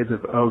 50 Shades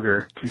of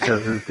Ogre,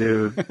 because this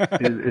dude,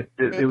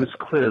 it was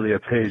clearly a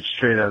page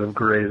straight out of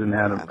Grey's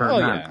Anatomy,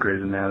 not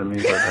Grey's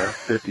Anatomy, but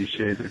 50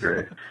 Shades of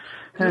Grey.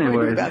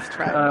 Anyways,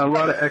 a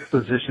lot of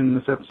exposition in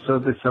this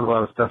episode. They set a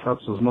lot of stuff up,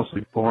 so it was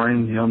mostly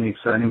boring. The only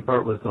exciting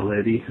part was the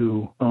lady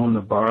who owned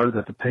the bar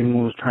that the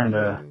Penguin was trying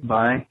to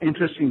buy.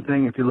 Interesting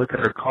thing, if you look at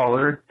her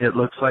collar, it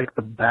looks like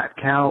the bat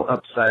cowl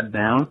upside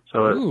down,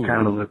 so it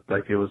kind of looked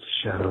like it was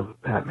a shadow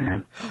of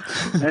Batman.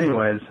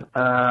 Anyways,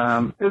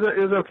 it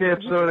was an okay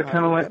episode. I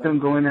kind of liked them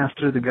going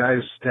after the guy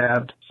who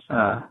stabbed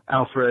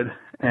Alfred,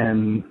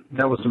 and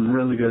that was some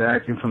really good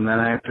acting from that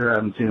actor. I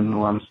haven't seen him in a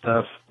lot of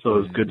stuff, so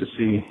it was good to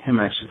see him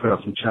actually put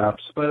up some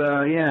chops. But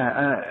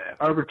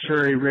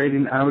arbitrary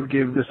rating, I would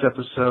give this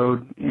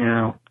episode,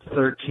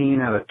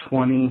 13 out of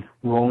 20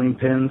 rolling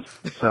pins.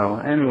 So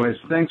anyways,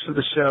 thanks for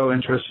the show.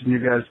 Interested in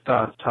your guys'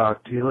 thoughts.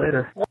 Talk to you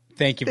later.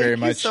 Thank you very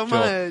much, so Joel.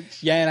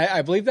 Much. Yeah, and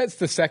I believe that's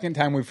the second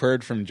time we've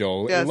heard from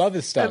Joel. Yes, I love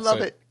his stuff. I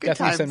love it. Good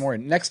definitely times. send more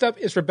in. Next up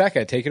is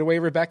Rebecca. Take it away,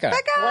 Rebecca.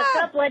 What's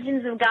up,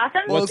 Legends of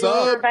Gotham? What's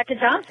up? Rebecca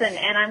Johnson,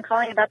 and I'm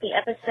calling about the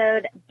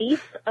episode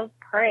Beasts of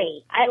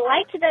Prey. I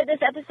liked that this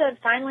episode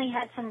finally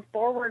had some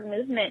forward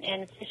movement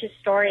in Fish's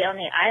story on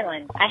the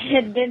island. I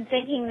had been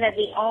thinking that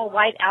the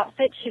all-white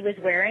outfit she was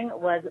wearing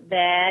was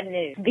bad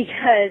news,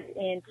 because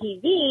in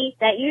TV,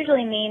 that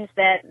usually means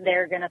that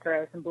they're going to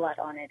throw some blood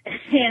on it,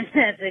 and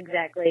that's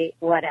exactly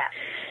what happened.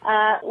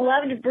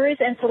 Loved Bruce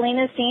and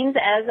Selena's scenes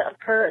as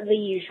per the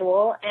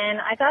usual, and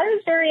I thought it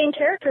was very in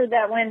character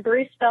that when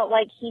Bruce felt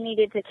like he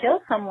needed to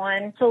kill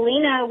someone,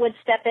 Selena would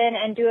step in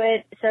and do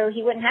it so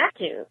he wouldn't have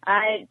to.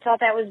 I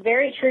thought that was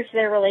very true to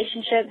their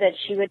relationship, that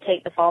she would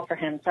take the fall for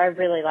him, so I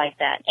really liked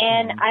that.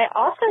 And I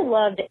also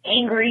loved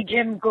angry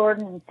Jim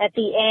Gordon at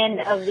the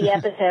end of the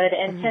episode,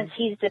 and since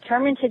he's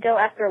determined to go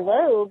after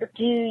Loeb,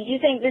 do you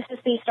think this is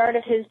the start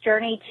of his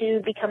journey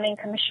to becoming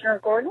Commissioner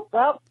Gordon?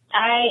 Well,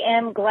 I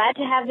am glad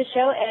to have the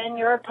show and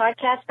your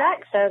podcast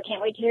back, so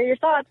can't wait to hear your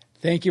thoughts.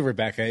 Thank you,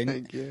 Rebecca. And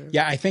Thank you.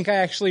 Yeah, I think I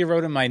actually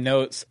wrote in my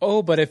notes,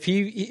 but if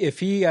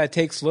he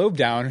takes Loeb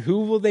down,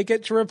 who will they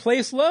get to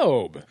replace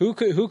Loeb? Who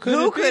could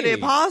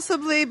it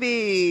possibly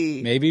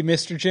be? Maybe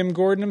Mr. Jim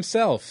Gordon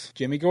himself.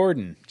 Jimmy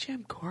Gordon.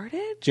 Jim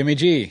Gordon? Jimmy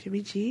G.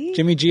 Jimmy G?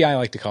 Jimmy G, I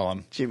like to call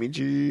him. Jimmy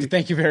G.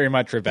 Thank you very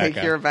much, Rebecca.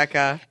 Thank you,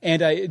 Rebecca.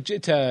 And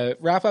to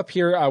wrap up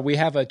here, we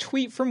have a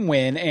tweet from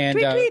Wynn. And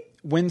Tweet.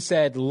 Wynn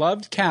said,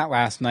 loved Cat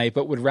last night,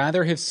 but would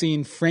rather have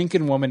seen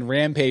Frankenwoman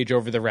rampage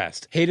over the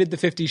rest. Hated the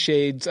 50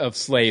 Shades of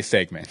Slay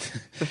segment.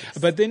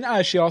 But then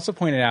she also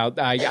pointed out,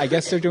 I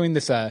guess they're doing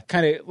this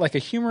kind of like a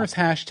humorous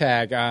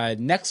hashtag,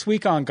 next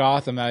week on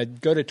Gotham.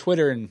 Go to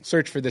Twitter and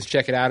search for this.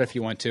 Check it out if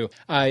you want to.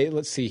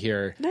 Let's see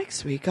here.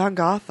 Next week on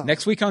Gotham.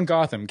 Next week on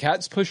Gotham,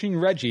 Cat's pushing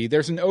Reggie.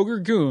 There's an ogre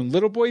goon,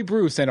 little boy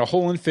Bruce, and a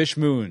hole in fish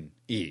moon.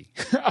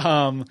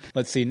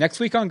 Let's see. Next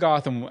week on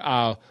Gotham,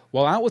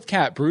 while out with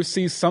Cat, Bruce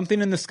sees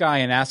something in the sky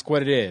and asks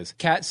what it is.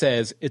 Cat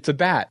says, "It's a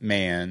bat,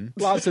 man."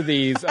 Lots of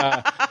these.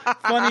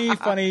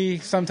 Funny,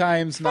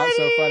 sometimes not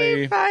so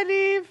funny.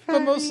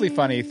 But mostly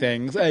funny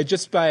things.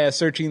 Just by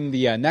searching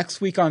the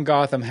Next Week on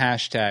Gotham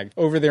hashtag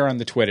over there on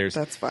the Twitters.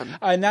 That's fun.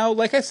 Now,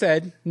 like I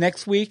said,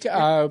 next week,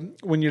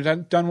 when you're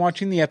done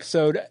watching the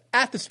episode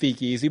at the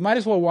Speakeasy, you might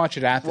as well watch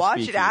it at the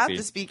Speakeasy. Watch it at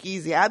the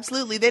Speakeasy.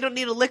 Absolutely. They don't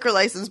need a liquor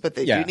license, but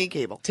they do need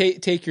cable.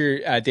 Take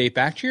your date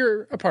back to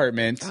your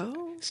apartment.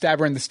 Stab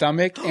her in the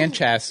stomach and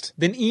chest.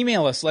 Then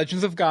email us,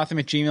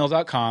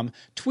 legendsofgotham@gmail.com.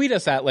 Tweet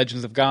us at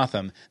Legends of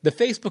Gotham. The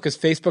Facebook is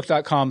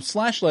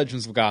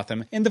facebook.com/Legends of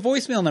Gotham. And the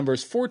voicemail number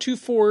is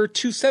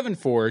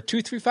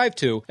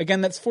 424-274-2352.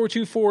 Again, that's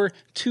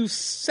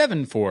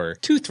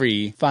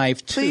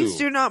 424-274-2352. Please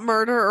do not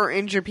murder or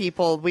injure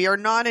people. We are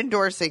not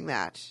endorsing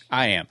that.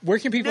 I am. Where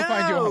can people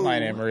find you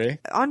online, Anne-Marie?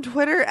 On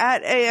Twitter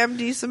at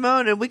AMD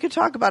Simone, and we could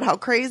talk about how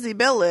crazy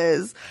Bill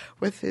is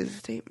with his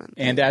statement.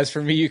 And as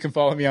for me, you can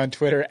follow me on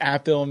Twitter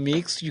at Bill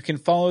Meeks. You can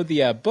follow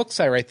the books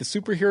I write, the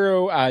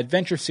superhero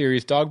adventure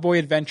series, Dogboy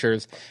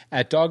Adventures,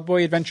 at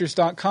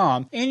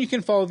dogboyadventures.com. And you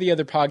can follow the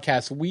other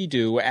podcasts we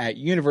do at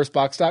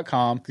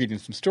universebox.com,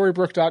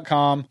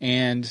 greetingsfromstorybrooke.com,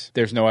 and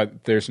there's no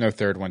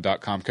third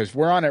one.com, because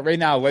we're on it right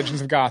now,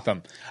 Legends of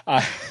Gotham.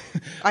 I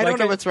don't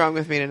know what's wrong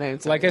with me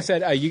tonight. Like I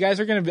said, you guys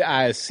are going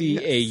to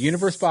see a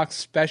Universe Box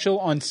special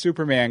on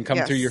Superman come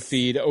through your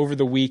feed over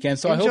the weekend.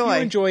 So I hope you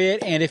enjoy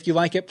it. And if you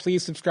like it, please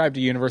subscribe to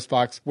Universe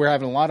Box. We're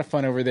having a lot of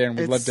fun over there, and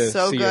we'd love to see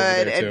you over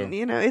there too.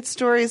 And it's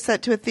stories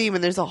set to a theme,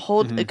 and there's a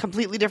whole a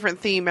completely different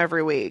theme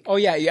every week. Oh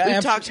yeah.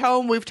 We've talked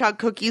home, we've talked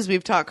cookies,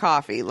 we've talked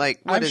coffee.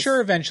 I'm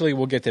sure eventually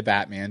we'll get to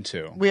Batman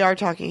too. We are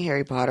talking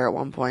Harry Potter at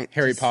one point.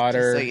 Harry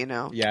Potter, just so you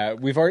know. Yeah,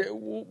 we've already.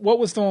 What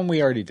was the one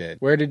we already did?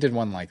 We already did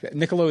one like that.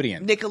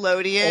 Nickelodeon. Old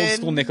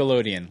school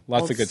Nickelodeon.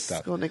 Lots of good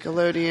stuff. Old school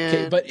Nickelodeon.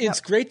 Okay, but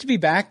it's great to be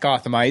back,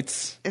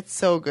 Gothamites. It's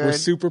so good. We're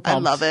super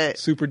pumped. I love it.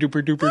 Super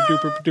duper duper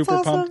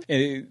duper pumped.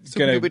 It's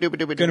gonna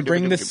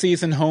bring this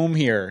season home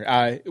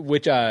here,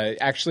 which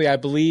actually I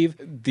believe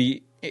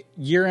the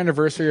year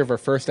anniversary of our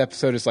first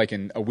episode is like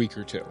in a week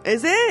or two.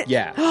 Is it?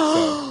 Yeah.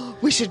 So,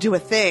 we should do a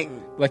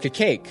thing. Like a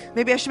cake.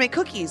 Maybe I should make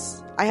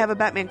cookies. I have a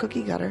Batman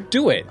cookie cutter.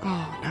 Do it. Oh,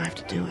 now I have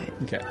to do it.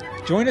 Okay.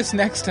 Join us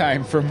next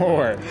time for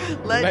more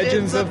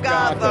Legends of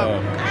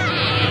Gotham.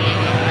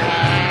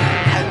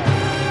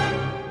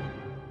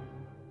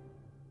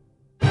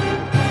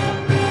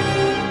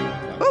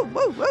 Whoa,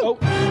 whoa, whoa. Oh.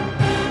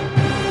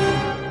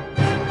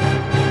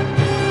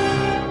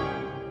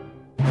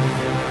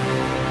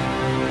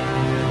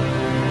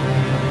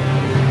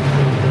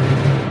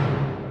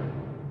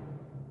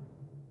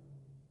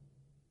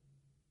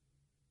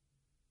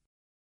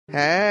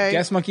 Hey.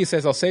 Gas Monkey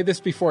says, I'll say this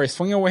before I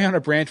swing away on a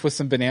branch with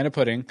some banana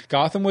pudding.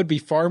 Gotham would be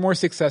far more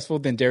successful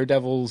than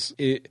Daredevil's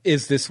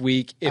is this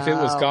week. If it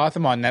was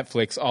Gotham on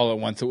Netflix all at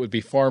once, it would be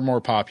far more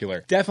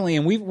popular. Definitely.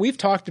 And we've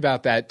talked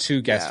about that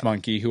too, Gas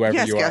Monkey,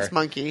 whoever you are. Yes, Gas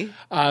Monkey.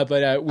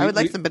 But I would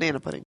like some banana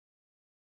pudding.